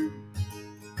to you.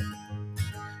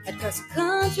 I'd cross the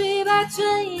country by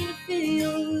train to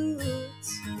feel your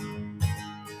roots.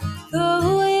 Throw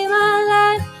away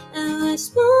my life and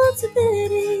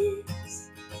responsibilities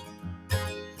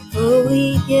for a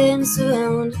weekend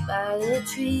surrounded by the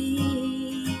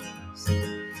trees.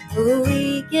 For a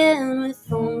weekend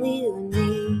with only you and me.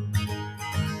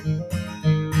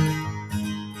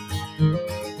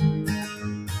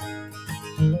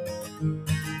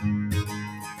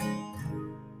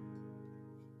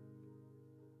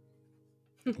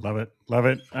 Love it. Love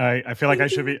it. I feel like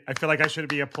Thank you. I feel like I should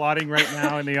be applauding right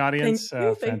now in the Thank audience. you.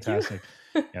 Thank you. Fantastic.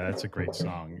 Yeah, that's a great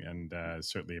song, and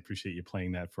certainly appreciate you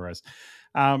playing that for us.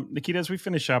 Nikita, as we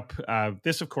finish up,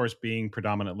 this, of course, being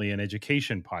predominantly an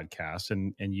education podcast,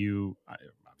 and you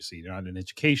obviously you're not in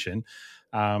education,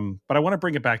 but I want to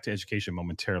bring it back to education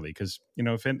momentarily because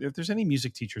if there's any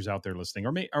music teachers out there listening,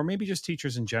 or maybe just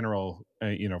teachers in general,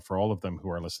 for all of them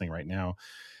who are listening right now,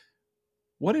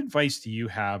 what advice do you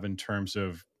have in terms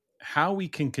of how we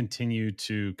can continue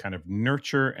to kind of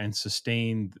nurture and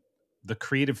sustain the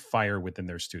creative fire within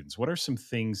their students? What are some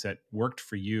things that worked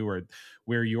for you, or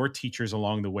where your teachers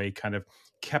along the way kind of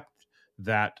kept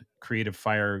that creative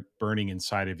fire burning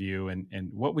inside of you? And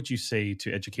what would you say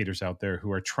to educators out there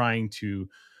who are trying to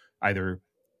either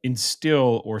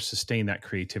instill or sustain that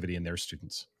creativity in their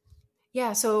students?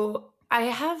 Yeah, so I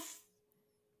have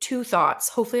two thoughts.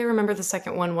 Hopefully, I remember the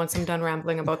second one once I'm done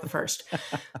rambling about the first.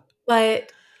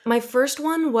 But my first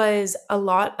one was a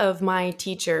lot of my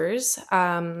teachers.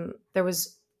 There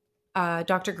was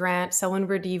Dr. Grant, Selwyn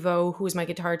Verdivo, who was my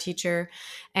guitar teacher,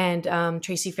 and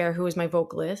Tracy Fair, who was my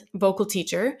vocal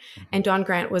teacher, Mhm. and Don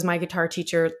Grant was my guitar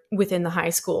teacher within the high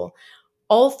school.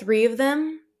 All three of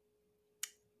them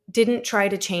didn't try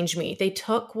to change me. They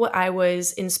took what I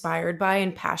was inspired by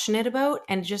and passionate about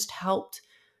and just helped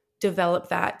develop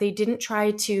that. They didn't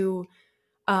try to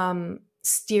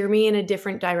steer me in a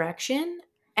different direction.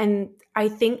 And I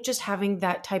think just having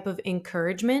that type of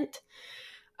encouragement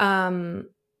um,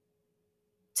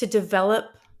 to develop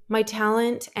my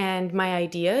talent and my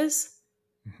ideas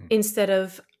Mhm. instead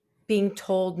of being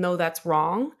told, no, that's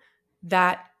wrong,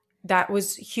 that that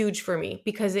was huge for me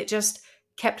because it just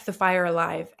kept the fire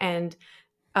alive. And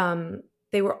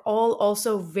they were all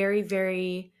also very,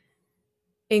 very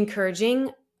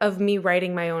encouraging of me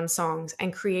writing my own songs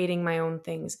and creating my own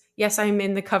things. Yes, I'm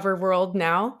in the cover world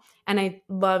now and I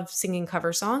love singing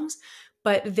cover songs,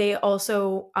 but they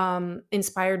also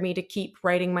inspired me to keep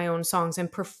writing my own songs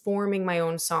and performing my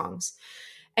own songs.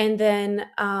 And then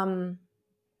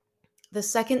the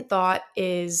second thought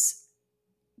is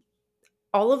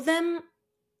all of them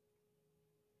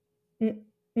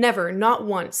never, not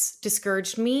once,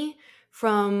 discouraged me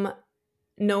from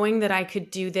knowing that I could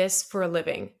do this for a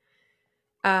living.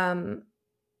 Um,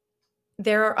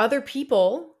 there are other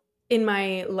people in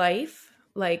my life,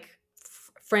 like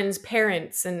friends,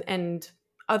 parents, and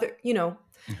other, Yeah.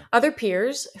 other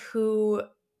peers who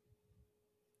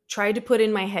tried to put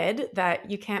in my head that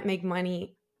you can't make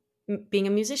money being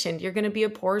a musician. You're going to be a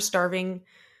poor, starving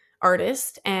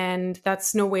artist, and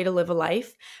that's no way to live a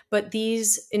life. But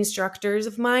these instructors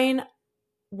of mine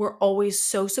were always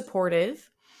so supportive,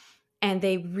 and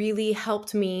they really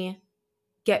helped me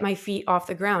get my feet off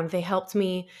the ground. They helped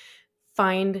me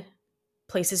find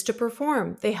places to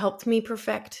perform. They helped me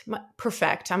perfect.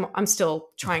 I'm still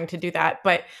trying to do that,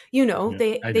 but Yeah, I know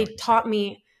they what you're saying. taught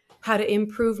me how to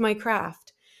improve my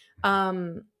craft.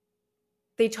 Um,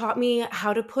 they taught me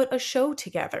how to put a show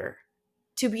together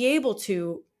to be able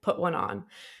to put one on.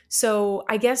 So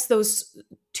I guess those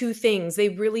two things, they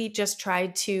really just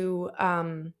tried to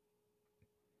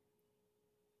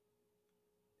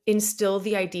instill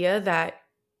the idea that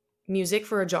music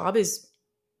for a job is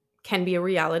can be a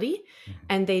reality, Mhm.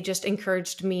 and they just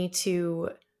encouraged me to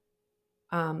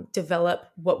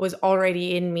develop what was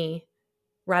already in me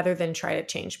rather than try to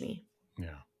change me.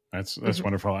 Yeah, that's Mhm.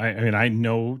 wonderful. I mean, I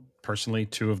know personally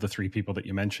two of the three people that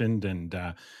you mentioned, and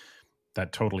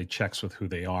that totally checks with who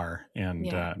they are. And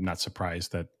Yeah. I'm not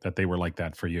surprised that they were like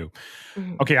that for you.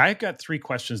 Mhm. Okay, I've got three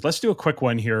questions. Let's do a quick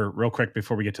one here, real quick,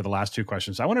 before we get to the last two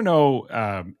questions. I want to know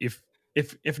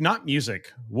if not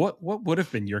music, what would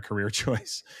have been your career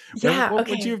choice? Yeah. What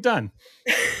would you Okay. have done?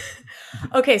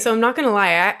 Okay. So I'm not going to lie.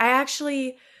 I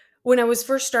actually, when I was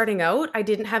first starting out, I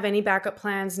didn't have any backup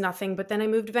plans, nothing. But then I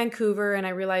moved to Vancouver and I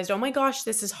realized, oh my gosh,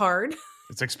 this is hard.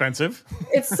 It's expensive.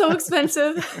 It's so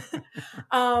expensive.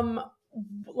 um,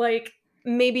 like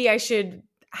maybe I should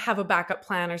have a backup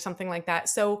plan or something like that.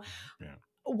 So Yeah.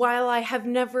 while I have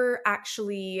never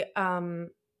actually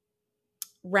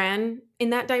ran in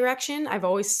that direction, I've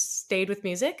always stayed with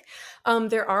music.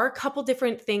 There are a couple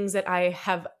different things that I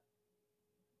have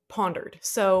pondered.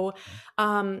 So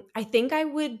I think I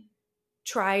would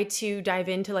try to dive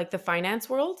into like the finance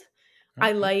world.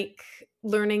 I Okay. like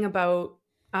learning about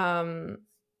um,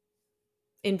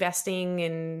 investing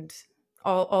and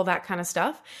all that kind of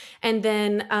stuff. And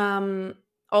then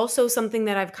also something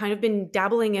that I've kind of been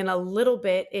dabbling in a little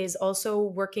bit is also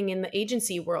working in the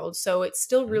agency world. So it's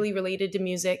still Okay. really related to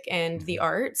music and the Mhm.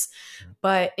 arts, Yeah.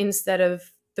 but instead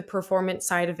of the performance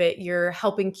side of it, you're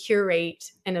helping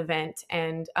curate an event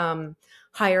and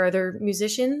hire other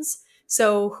musicians.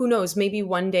 So who knows, maybe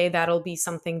one day that'll be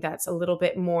something that's a little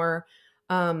bit more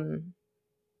um,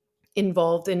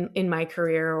 involved in my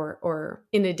career, or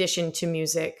in addition to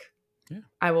music, Yeah.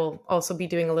 I will also be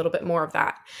doing a little bit more of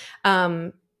that.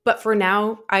 But for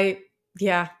now, I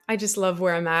just love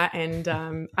where I'm at, and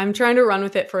I'm trying to run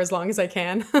with it for as long as I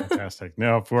can. Fantastic.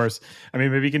 No, of course. I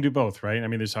mean, maybe you can do both, right? I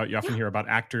mean, you often Yeah. hear about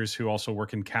actors who also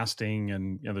work in casting,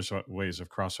 and there's ways of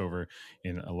crossover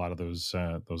in a lot of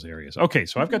those areas. Okay,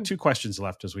 so I've got Mhm. two questions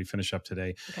left as we finish up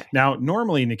today. Okay. Now,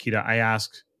 normally, Nikita, I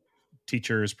ask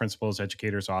teachers, principals,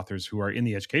 educators, authors who are in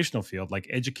the educational field, like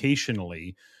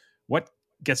educationally, what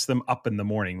gets them up in the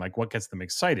morning? Like what gets them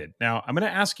excited? Now, I'm going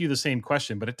to ask you the same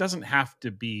question, but it doesn't have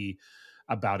to be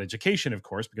about education, of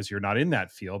course, because you're not in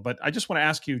that field. But I just want to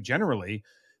ask you generally,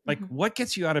 like Mhm. what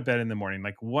gets you out of bed in the morning?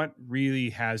 Like what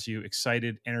really has you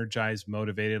excited, energized,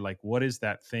 motivated? Like what is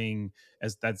that thing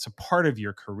as that's a part of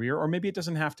your career? Or maybe it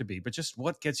doesn't have to be, but just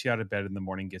what gets you out of bed in the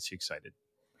morning gets you excited?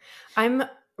 I'm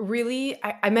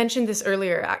I mentioned this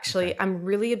earlier, Okay. actually. I'm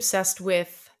really obsessed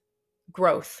with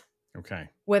growth, Okay.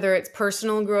 whether it's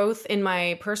personal growth in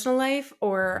my personal life Mhm.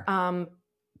 or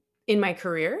in my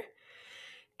career.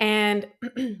 And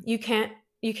you can't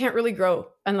you can't really grow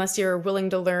unless you're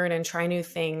willing to learn and try new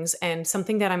things. And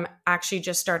something that I'm actually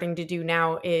just starting to do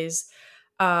now is,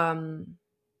 um,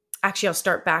 actually, I'll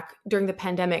start back during the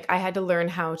pandemic. I had to learn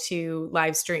how to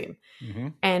live stream. Hmm.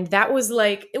 And that was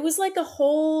like, it was like a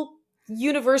whole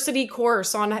university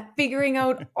course on figuring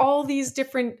out all these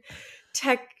different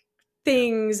tech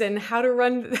things and how to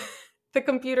run the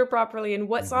computer properly and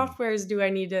what Hmm. softwares do I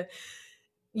need to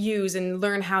use and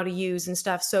learn how to use and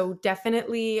stuff. So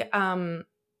definitely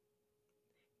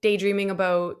daydreaming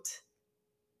about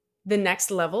the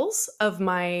next levels of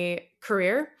my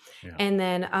career. Yeah. And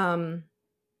then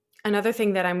another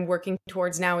thing that I'm working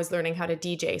towards now is learning how to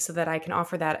DJ so that I can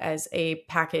offer that as a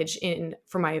package in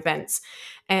for my events.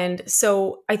 And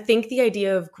so I think the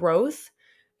idea of growth,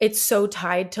 it's so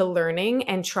tied to learning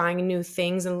and trying new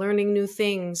things and learning new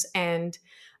things. And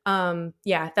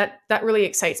yeah, that really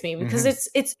excites me because Hmm.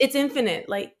 it's infinite.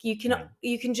 Like Yeah.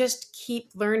 you can just keep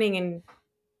learning and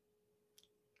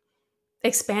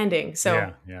expanding. So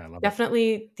Yeah. Yeah. I love it.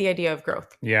 definitely the idea of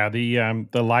growth. Yeah,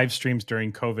 the live streams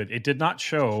during COVID, it did not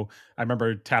show. I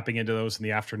remember tapping into those in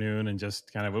the afternoon and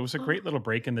just kind of, it was a great little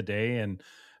break in the day. And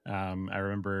I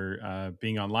remember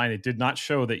being online. It did not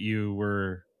show that you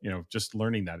were, just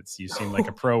learning that. You seemed like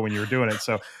a pro when you were doing it.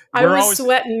 So I we're was always,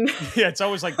 sweating. yeah, it's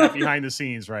always like that behind the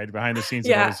scenes, right? Behind the scenes, it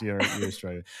Yeah. always you're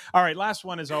straight. All right, last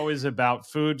one is always about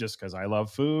food, just because I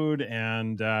love food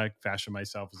and fashion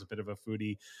myself as a bit of a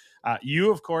foodie.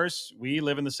 You, of course, we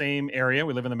live in the same area.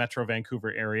 We live in the Metro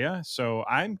Vancouver area. So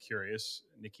I'm curious,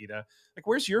 Nikita, like,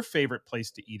 where's your favorite place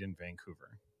to eat in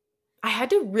Vancouver? I had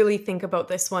to really think about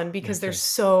this one because there's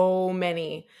Okay. so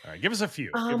many. All right. Give us a few.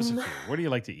 Give us a Um, few. Where do you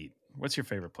like to eat? What's your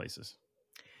favorite places?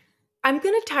 I'm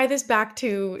gonna tie this back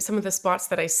to some of the spots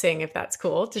that I sing, if that's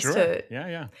cool. Just Sure. to Yeah.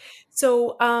 Yeah.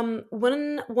 so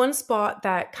one spot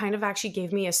that kind of actually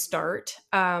gave me a start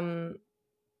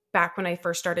back when I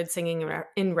first started singing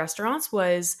in restaurants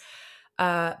was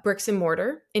Bricks and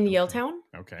Mortar in Okay. Yaletown.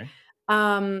 Okay.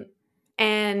 Um,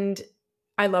 and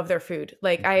I love their food.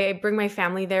 Like Okay. I bring my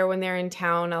family there when they're in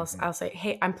town. Hmm. I'll say,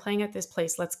 "Hey, I'm playing at this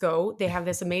place. Let's go." They have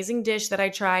this amazing dish that I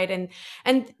tried, and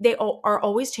they are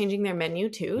always changing their menu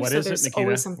too. What So is it, there's always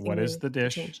Nikita? something What is new the to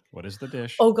dish? change. What is the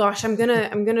dish? Oh gosh, I'm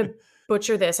gonna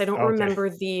butcher this. I don't Okay. remember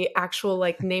the actual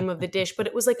like name of the dish, but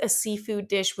it was like a seafood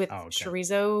dish with Oh, okay.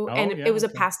 chorizo, Oh, and it yeah. was a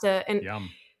Okay. pasta, and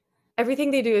Yum. everything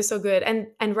they do is so good.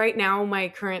 And right now, my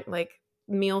current like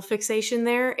meal fixation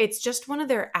there, it's just one of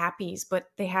their appies, but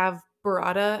they have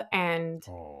burrata and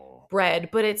Oh, bread,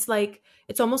 but it's like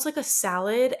it's almost like a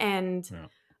salad, and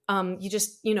yeah. you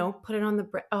just put it on the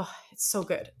bread. Oh, it's so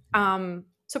good. Yeah.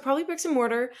 So probably bricks and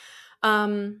mortar,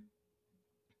 um,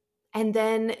 and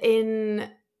then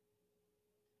in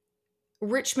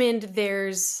Richmond,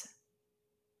 there's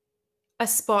a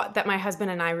spot that my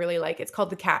husband and I really like. It's called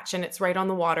the Catch, and it's right on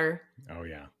the water. Oh,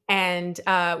 yeah. And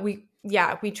we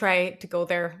try to go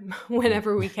there Mhm.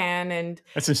 whenever we can, and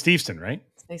That's in Steveston, right?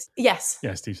 it's nice. Yes.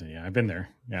 Yeah, Steveston. Yeah, I've been there.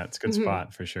 Yeah, it's a good Hmm.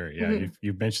 spot for sure. Yeah, Hmm.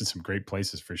 you've mentioned some great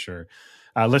places for sure.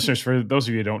 Listeners, for those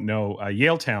of you who don't know,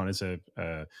 Yaletown is a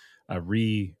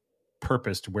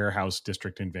repurposed warehouse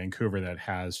district in Vancouver that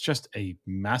has just a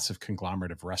massive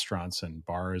conglomerate of restaurants and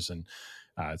bars, and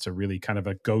it's a really kind of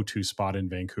a go-to spot in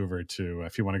Vancouver to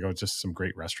if you want to go, just some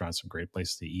great restaurants, some great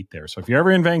places to eat there. So if you're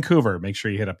ever in Vancouver, make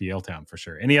sure you hit up Yaletown for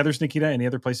sure. Any others, Nikita? Any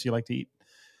other places you like to eat?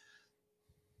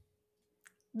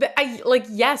 I like,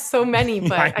 yes, so many, Yeah, I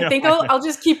but I know. think I know. I'll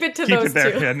just keep it to Keep it those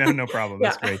there. two. Yeah, no problem.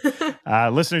 Yeah. That's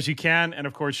great. Listeners, you can, and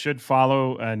of course, should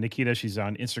follow Nikita. She's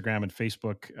on Instagram and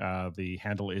Facebook. The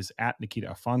handle is at Nikita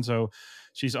Afonso.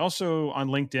 She's also on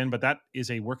LinkedIn, but that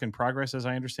is a work in progress, as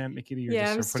I understand, Nikita. You're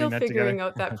Yeah, just I'm sort of putting still that together. figuring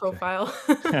out that Okay. profile.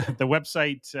 The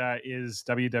website is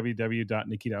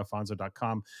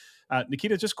www.nikitaafonso.com.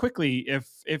 Nikita, just quickly,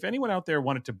 if anyone out there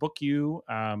wanted to book you,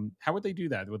 how would they do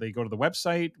that? Would they go to the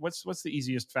website? What's the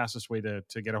easiest, fastest way to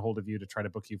get a hold of you to try to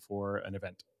book you for an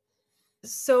event?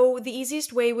 So the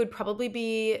easiest way would probably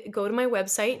be go to my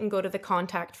website and go to the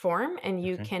contact form, and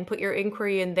you Okay. can put your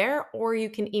inquiry in there, or you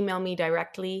can email me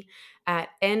directly at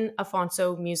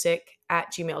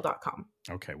nafonsomusic@gmail.com.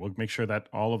 Okay, we'll make sure that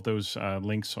all of those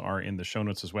links are in the show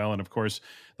notes as well. And of course,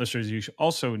 listeners, you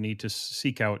also need to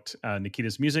seek out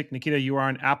Nikita's music. Nikita, you are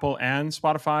on Apple and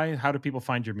Spotify. How do people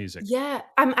find your music? Yeah,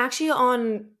 I'm actually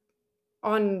on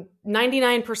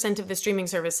 99% of the streaming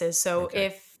services. So Okay.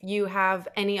 if you have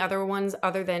any other ones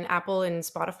other than Apple and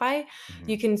Spotify, Mhm.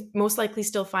 you can most likely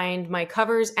still find my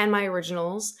covers and my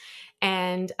originals.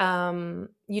 And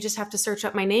you just have to search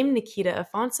up my name, Nikita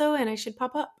Afonso, and I should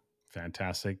pop up.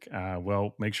 Fantastic.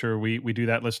 Well, make sure we do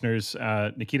that, listeners.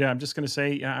 Nikita, I'm just going to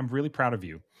say, yeah, I'm really proud of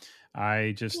you.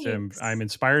 I'm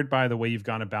inspired by the way you've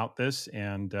gone about this,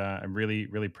 and I'm really,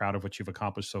 really proud of what you've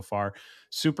accomplished so far.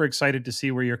 Super excited to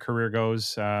see where your career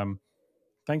goes.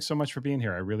 Thanks so much for being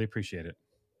here. I really appreciate it.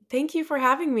 Thank you for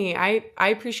having me. I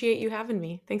appreciate you having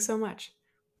me. Thanks so much.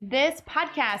 This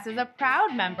podcast is a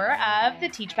proud member of the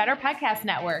Teach Better Podcast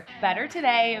Network. Better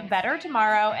today, better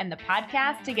tomorrow, and the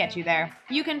podcast to get you there.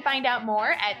 You can find out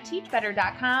more at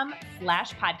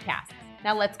teachbetter.com/podcasts.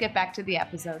 Now let's get back to the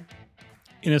episode.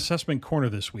 In Assessment Corner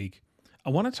this week, I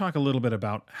want to talk a little bit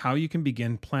about how you can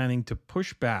begin planning to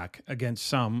push back against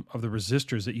some of the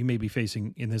resistors that you may be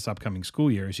facing in this upcoming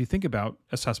school year as you think about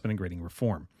assessment and grading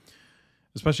reform,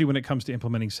 especially when it comes to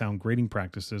implementing sound grading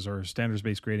practices or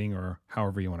standards-based grading, or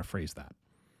however you want to phrase that.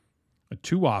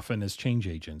 Too often as change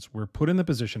agents, we're put in the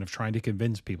position of trying to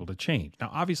convince people to change.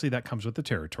 Now, obviously that comes with the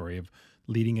territory of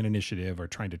leading an initiative or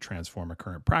trying to transform a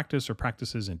current practice or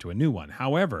practices into a new one.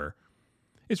 However,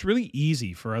 it's really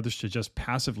easy for others to just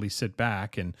passively sit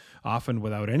back and, often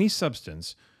without any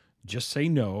substance, just say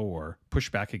no or push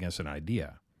back against an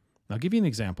idea. I'll give you an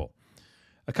example.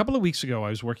 A couple of weeks ago, I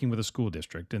was working with a school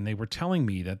district, and they were telling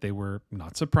me that they were,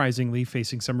 not surprisingly,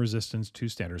 facing some resistance to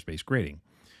standards-based grading.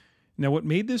 Now, what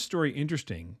made this story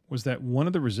interesting was that one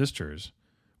of the resistors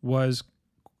was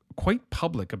quite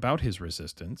public about his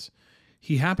resistance.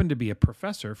 He happened to be a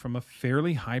professor from a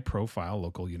fairly high-profile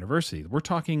local university. We're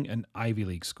talking an Ivy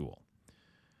League school.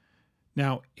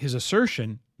 Now, his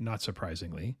assertion, not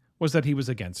surprisingly, was that he was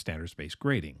against standards-based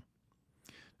grading.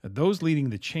 Those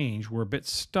leading the change were a bit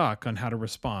stuck on how to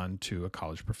respond to a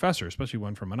college professor, especially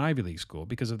one from an Ivy League school,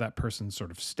 because of that person's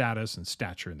sort of status and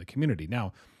stature in the community.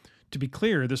 Now, to be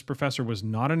clear, this professor was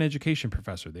not an education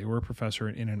professor. They were a professor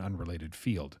in an unrelated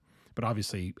field. But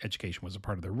obviously, education was a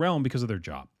part of their realm because of their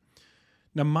job.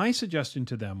 Now, my suggestion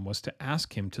to them was to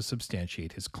ask him to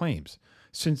substantiate his claims,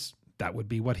 since that would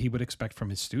be what he would expect from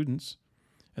his students.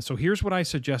 And so here's what I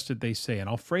suggested they say, and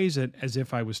I'll phrase it as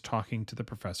if I was talking to the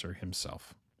professor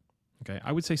himself. Okay,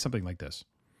 I would say something like this.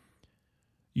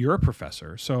 You're a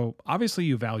professor, so obviously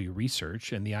you value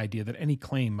research and the idea that any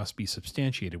claim must be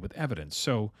substantiated with evidence.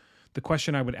 So the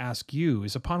question I would ask you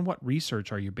is, upon what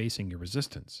research are you basing your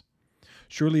resistance?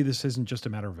 Surely this isn't just a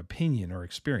matter of opinion or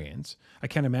experience. I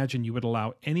can't imagine you would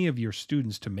allow any of your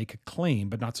students to make a claim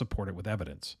but not support it with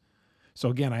evidence. So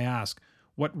again, I ask,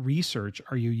 what research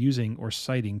are you using or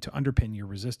citing to underpin your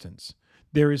resistance?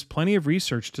 There is plenty of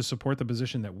research to support the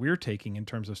position that we're taking in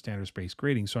terms of standards-based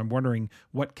grading, so I'm wondering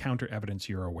what counter evidence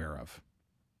you're aware of.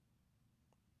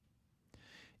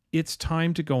 It's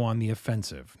time to go on the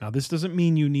offensive. Now, this doesn't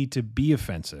mean you need to be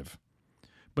offensive,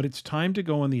 but it's time to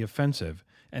go on the offensive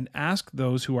and ask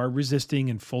those who are resisting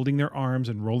and folding their arms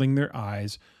and rolling their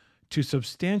eyes to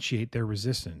substantiate their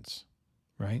resistance,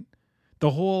 right?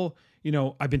 The whole,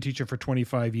 I've been teaching for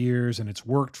 25 years and it's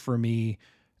worked for me,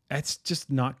 that's just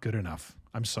not good enough.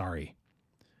 I'm sorry.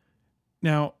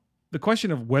 Now, the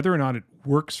question of whether or not it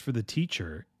works for the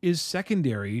teacher is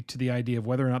secondary to the idea of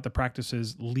whether or not the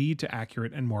practices lead to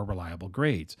accurate and more reliable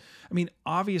grades. I mean,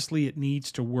 obviously it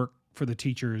needs to work for the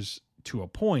teachers to a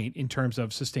point in terms of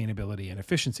sustainability and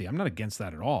efficiency. I'm not against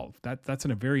that at all. That's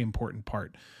a very important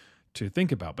part to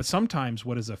think about. But sometimes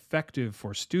what is effective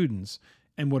for students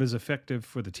and what is effective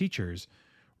for the teachers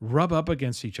rub up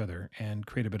against each other and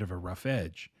create a bit of a rough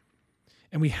edge.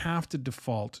 And we have to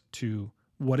default to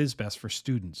what is best for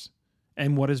students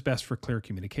and what is best for clear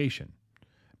communication.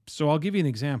 So I'll give you an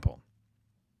example.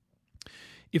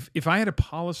 If I had a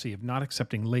policy of not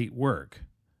accepting late work,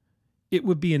 it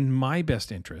would be in my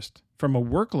best interest, from a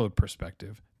workload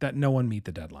perspective, that no one meet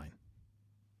the deadline.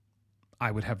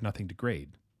 I would have nothing to grade.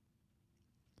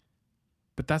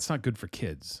 But that's not good for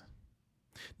kids.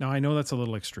 Now, I know that's a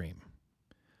little extreme,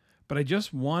 but I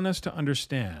just want us to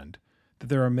understand that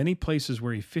there are many places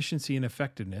where efficiency and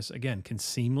effectiveness, again, can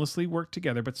seamlessly work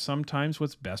together, but sometimes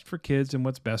what's best for kids and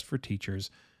what's best for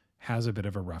teachers has a bit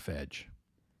of a rough edge.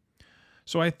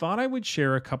 So I thought I would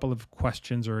share a couple of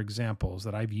questions or examples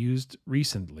that I've used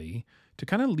recently to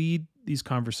kind of lead these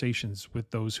conversations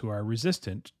with those who are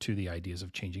resistant to the ideas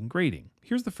of changing grading.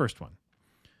 Here's the first one.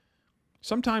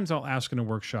 Sometimes I'll ask in a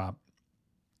workshop,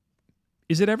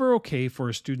 is it ever okay for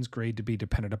a student's grade to be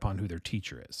dependent upon who their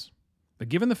teacher is? But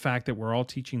given the fact that we're all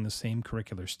teaching the same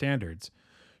curricular standards,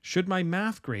 should my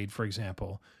math grade, for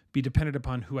example, be dependent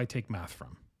upon who I take math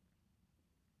from?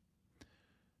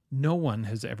 No one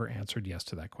has ever answered yes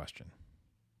to that question.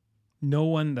 No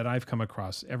one that I've come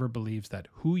across ever believes that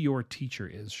who your teacher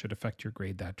is should affect your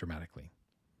grade that dramatically.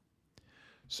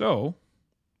 So,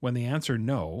 when they answer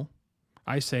no,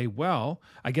 I say, well,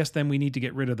 I guess then we need to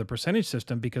get rid of the percentage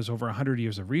system because over 100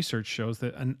 years of research shows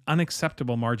that an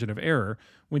unacceptable margin of error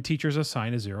when teachers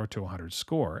assign a 0 to 100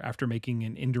 score after making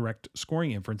an indirect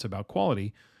scoring inference about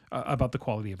the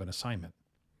quality of an assignment.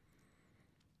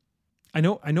 I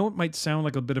know it might sound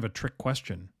like a bit of a trick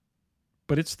question,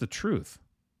 but it's the truth.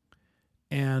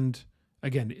 And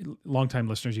again, longtime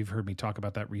listeners, you've heard me talk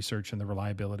about that research and the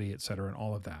reliability, et cetera, and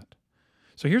all of that.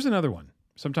 So here's another one.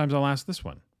 Sometimes I'll ask this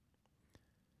one.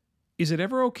 Is it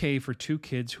ever okay for two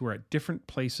kids who are at different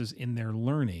places in their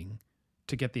learning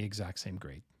to get the exact same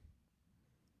grade?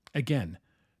 Again,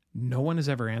 no one has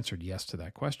ever answered yes to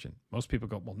that question. Most people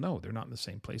go, well, no, they're not in the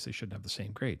same place. They shouldn't have the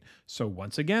same grade. So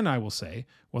once again, I will say,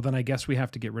 well, then I guess we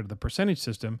have to get rid of the percentage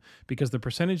system because the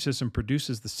percentage system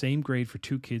produces the same grade for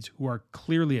two kids who are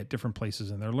clearly at different places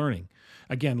in their learning.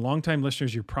 Again, longtime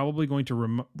listeners, you're probably going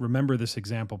to remember this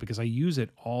example because I use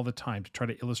it all the time to try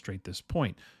to illustrate this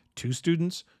point. Two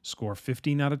students score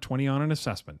 15 out of 20 on an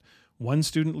assessment. One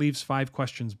student leaves 5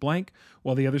 questions blank,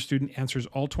 while the other student answers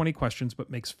all 20 questions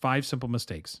but makes 5 simple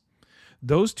mistakes.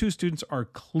 Those two students are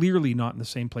clearly not in the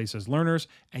same place as learners,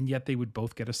 and yet they would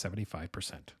both get a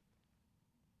 75%.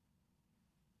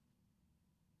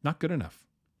 Not good enough.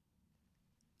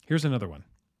 Here's another one.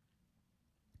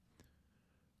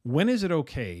 When is it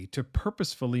okay to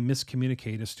purposefully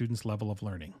miscommunicate a student's level of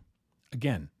learning?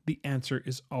 Again, the answer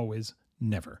is always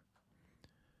never.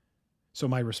 So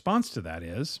my response to that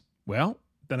is, well,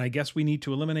 then I guess we need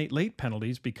to eliminate late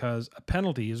penalties because a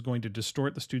penalty is going to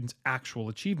distort the student's actual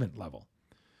achievement level.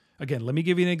 Again, let me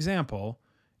give you an example.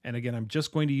 And again, I'm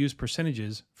just going to use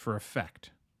percentages for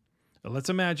effect. Now, let's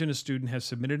imagine a student has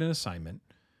submitted an assignment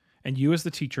and you as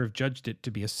the teacher have judged it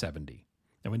to be a 70.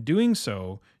 Now, in doing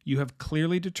so, you have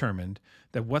clearly determined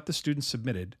that what the student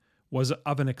submitted was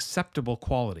of an acceptable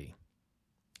quality.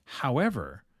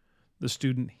 However, the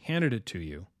student handed it to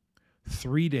you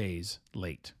 3 days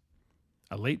late.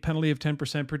 A late penalty of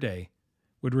 10% per day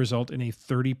would result in a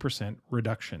 30%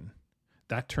 reduction.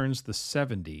 That turns the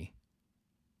 70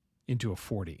 into a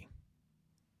 40.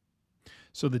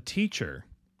 So the teacher,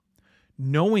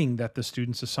 knowing that the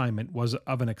student's assignment was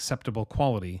of an acceptable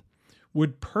quality,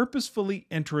 would purposefully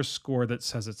enter a score that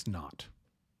says it's not.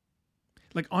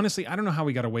 Like, honestly, I don't know how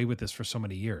we got away with this for so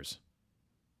many years.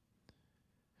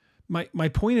 My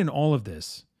point in all of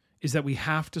this is that we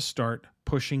have to start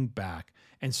pushing back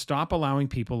and stop allowing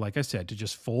people, like I said, to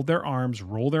just fold their arms,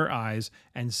 roll their eyes,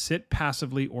 and sit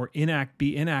passively or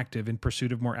be inactive in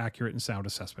pursuit of more accurate and sound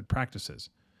assessment practices.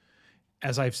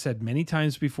 As I've said many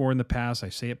times before in the past, I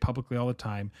say it publicly all the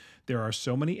time, there are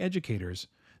so many educators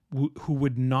who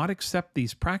would not accept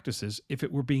these practices if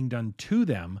it were being done to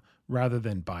them rather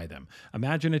than by them.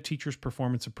 Imagine a teacher's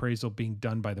performance appraisal being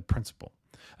done by the principal.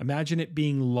 Imagine it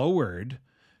being lowered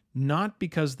not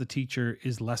because the teacher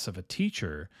is less of a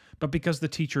teacher, but because the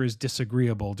teacher is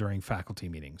disagreeable during faculty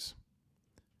meetings,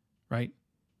 right?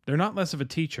 They're not less of a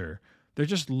teacher. They're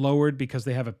just lowered because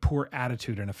they have a poor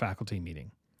attitude in a faculty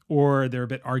meeting, or they're a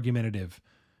bit argumentative,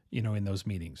 in those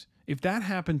meetings. If that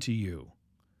happened to you,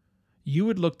 you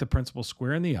would look the principal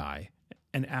square in the eye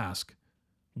and ask,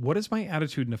 what does my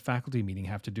attitude in a faculty meeting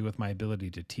have to do with my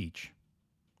ability to teach?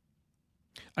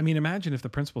 I mean, imagine if the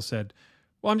principal said,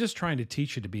 well, I'm just trying to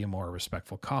teach you to be a more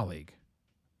respectful colleague.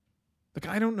 Look,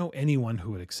 I don't know anyone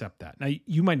who would accept that. Now,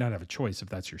 you might not have a choice if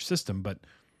that's your system, but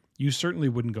you certainly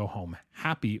wouldn't go home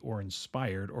happy or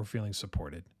inspired or feeling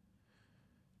supported.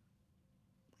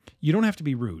 You don't have to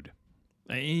be rude.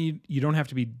 You don't have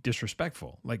to be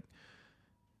disrespectful.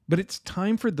 But it's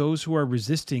time for those who are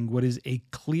resisting what is a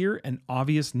clear and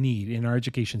obvious need in our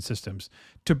education systems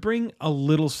to bring a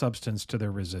little substance to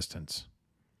their resistance.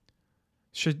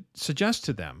 Should suggest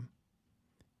to them,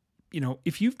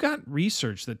 if you've got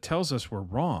research that tells us we're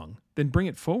wrong, then bring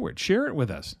it forward. Share it with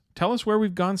us. Tell us where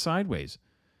we've gone sideways.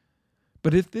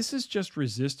 But if this is just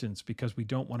resistance because we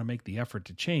don't want to make the effort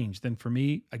to change, then for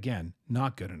me, again,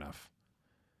 not good enough.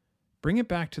 Bring it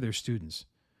back to their students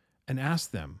and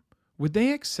ask them, would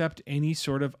they accept any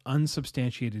sort of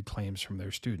unsubstantiated claims from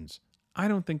their students? I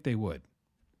don't think they would.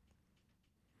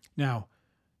 Now,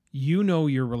 you know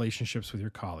your relationships with your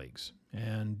colleagues,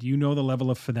 and you know the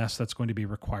level of finesse that's going to be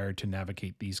required to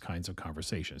navigate these kinds of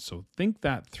conversations. So think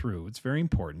that through. It's very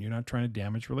important. You're not trying to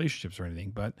damage relationships or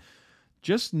anything, but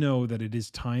just know that it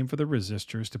is time for the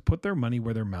resistors to put their money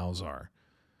where their mouths are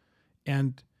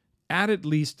and add at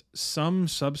least some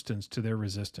substance to their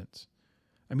resistance.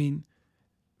 I mean,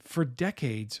 for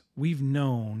decades, we've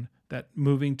known that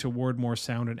moving toward more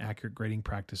sound and accurate grading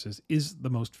practices is the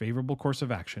most favorable course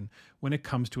of action when it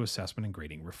comes to assessment and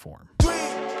grading reform. 3,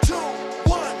 2,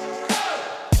 1,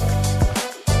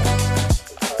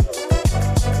 go!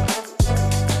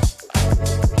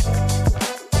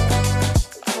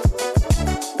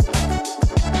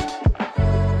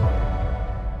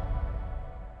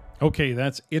 Okay,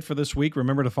 that's it for this week.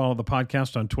 Remember to follow the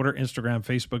podcast on Twitter, Instagram,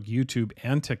 Facebook, YouTube,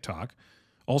 and TikTok.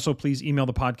 Also, please email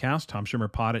the podcast,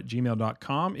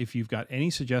 tomshimmerpod@gmail.com, if you've got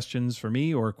any suggestions for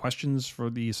me or questions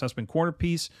for the Assessment Corner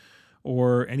piece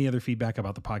or any other feedback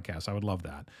about the podcast. I would love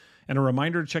that. And a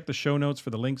reminder to check the show notes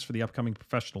for the links for the upcoming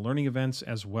professional learning events,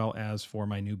 as well as for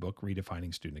my new book,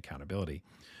 Redefining Student Accountability.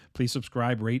 Please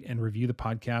subscribe, rate, and review the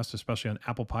podcast, especially on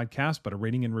Apple Podcasts, but a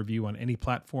rating and review on any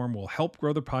platform will help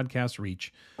grow the podcast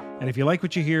reach. And if you like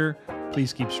what you hear,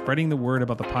 please keep spreading the word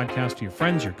about the podcast to your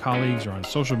friends, your colleagues, or on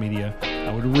social media.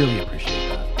 I would really appreciate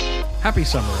that. Happy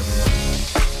summer, everyone.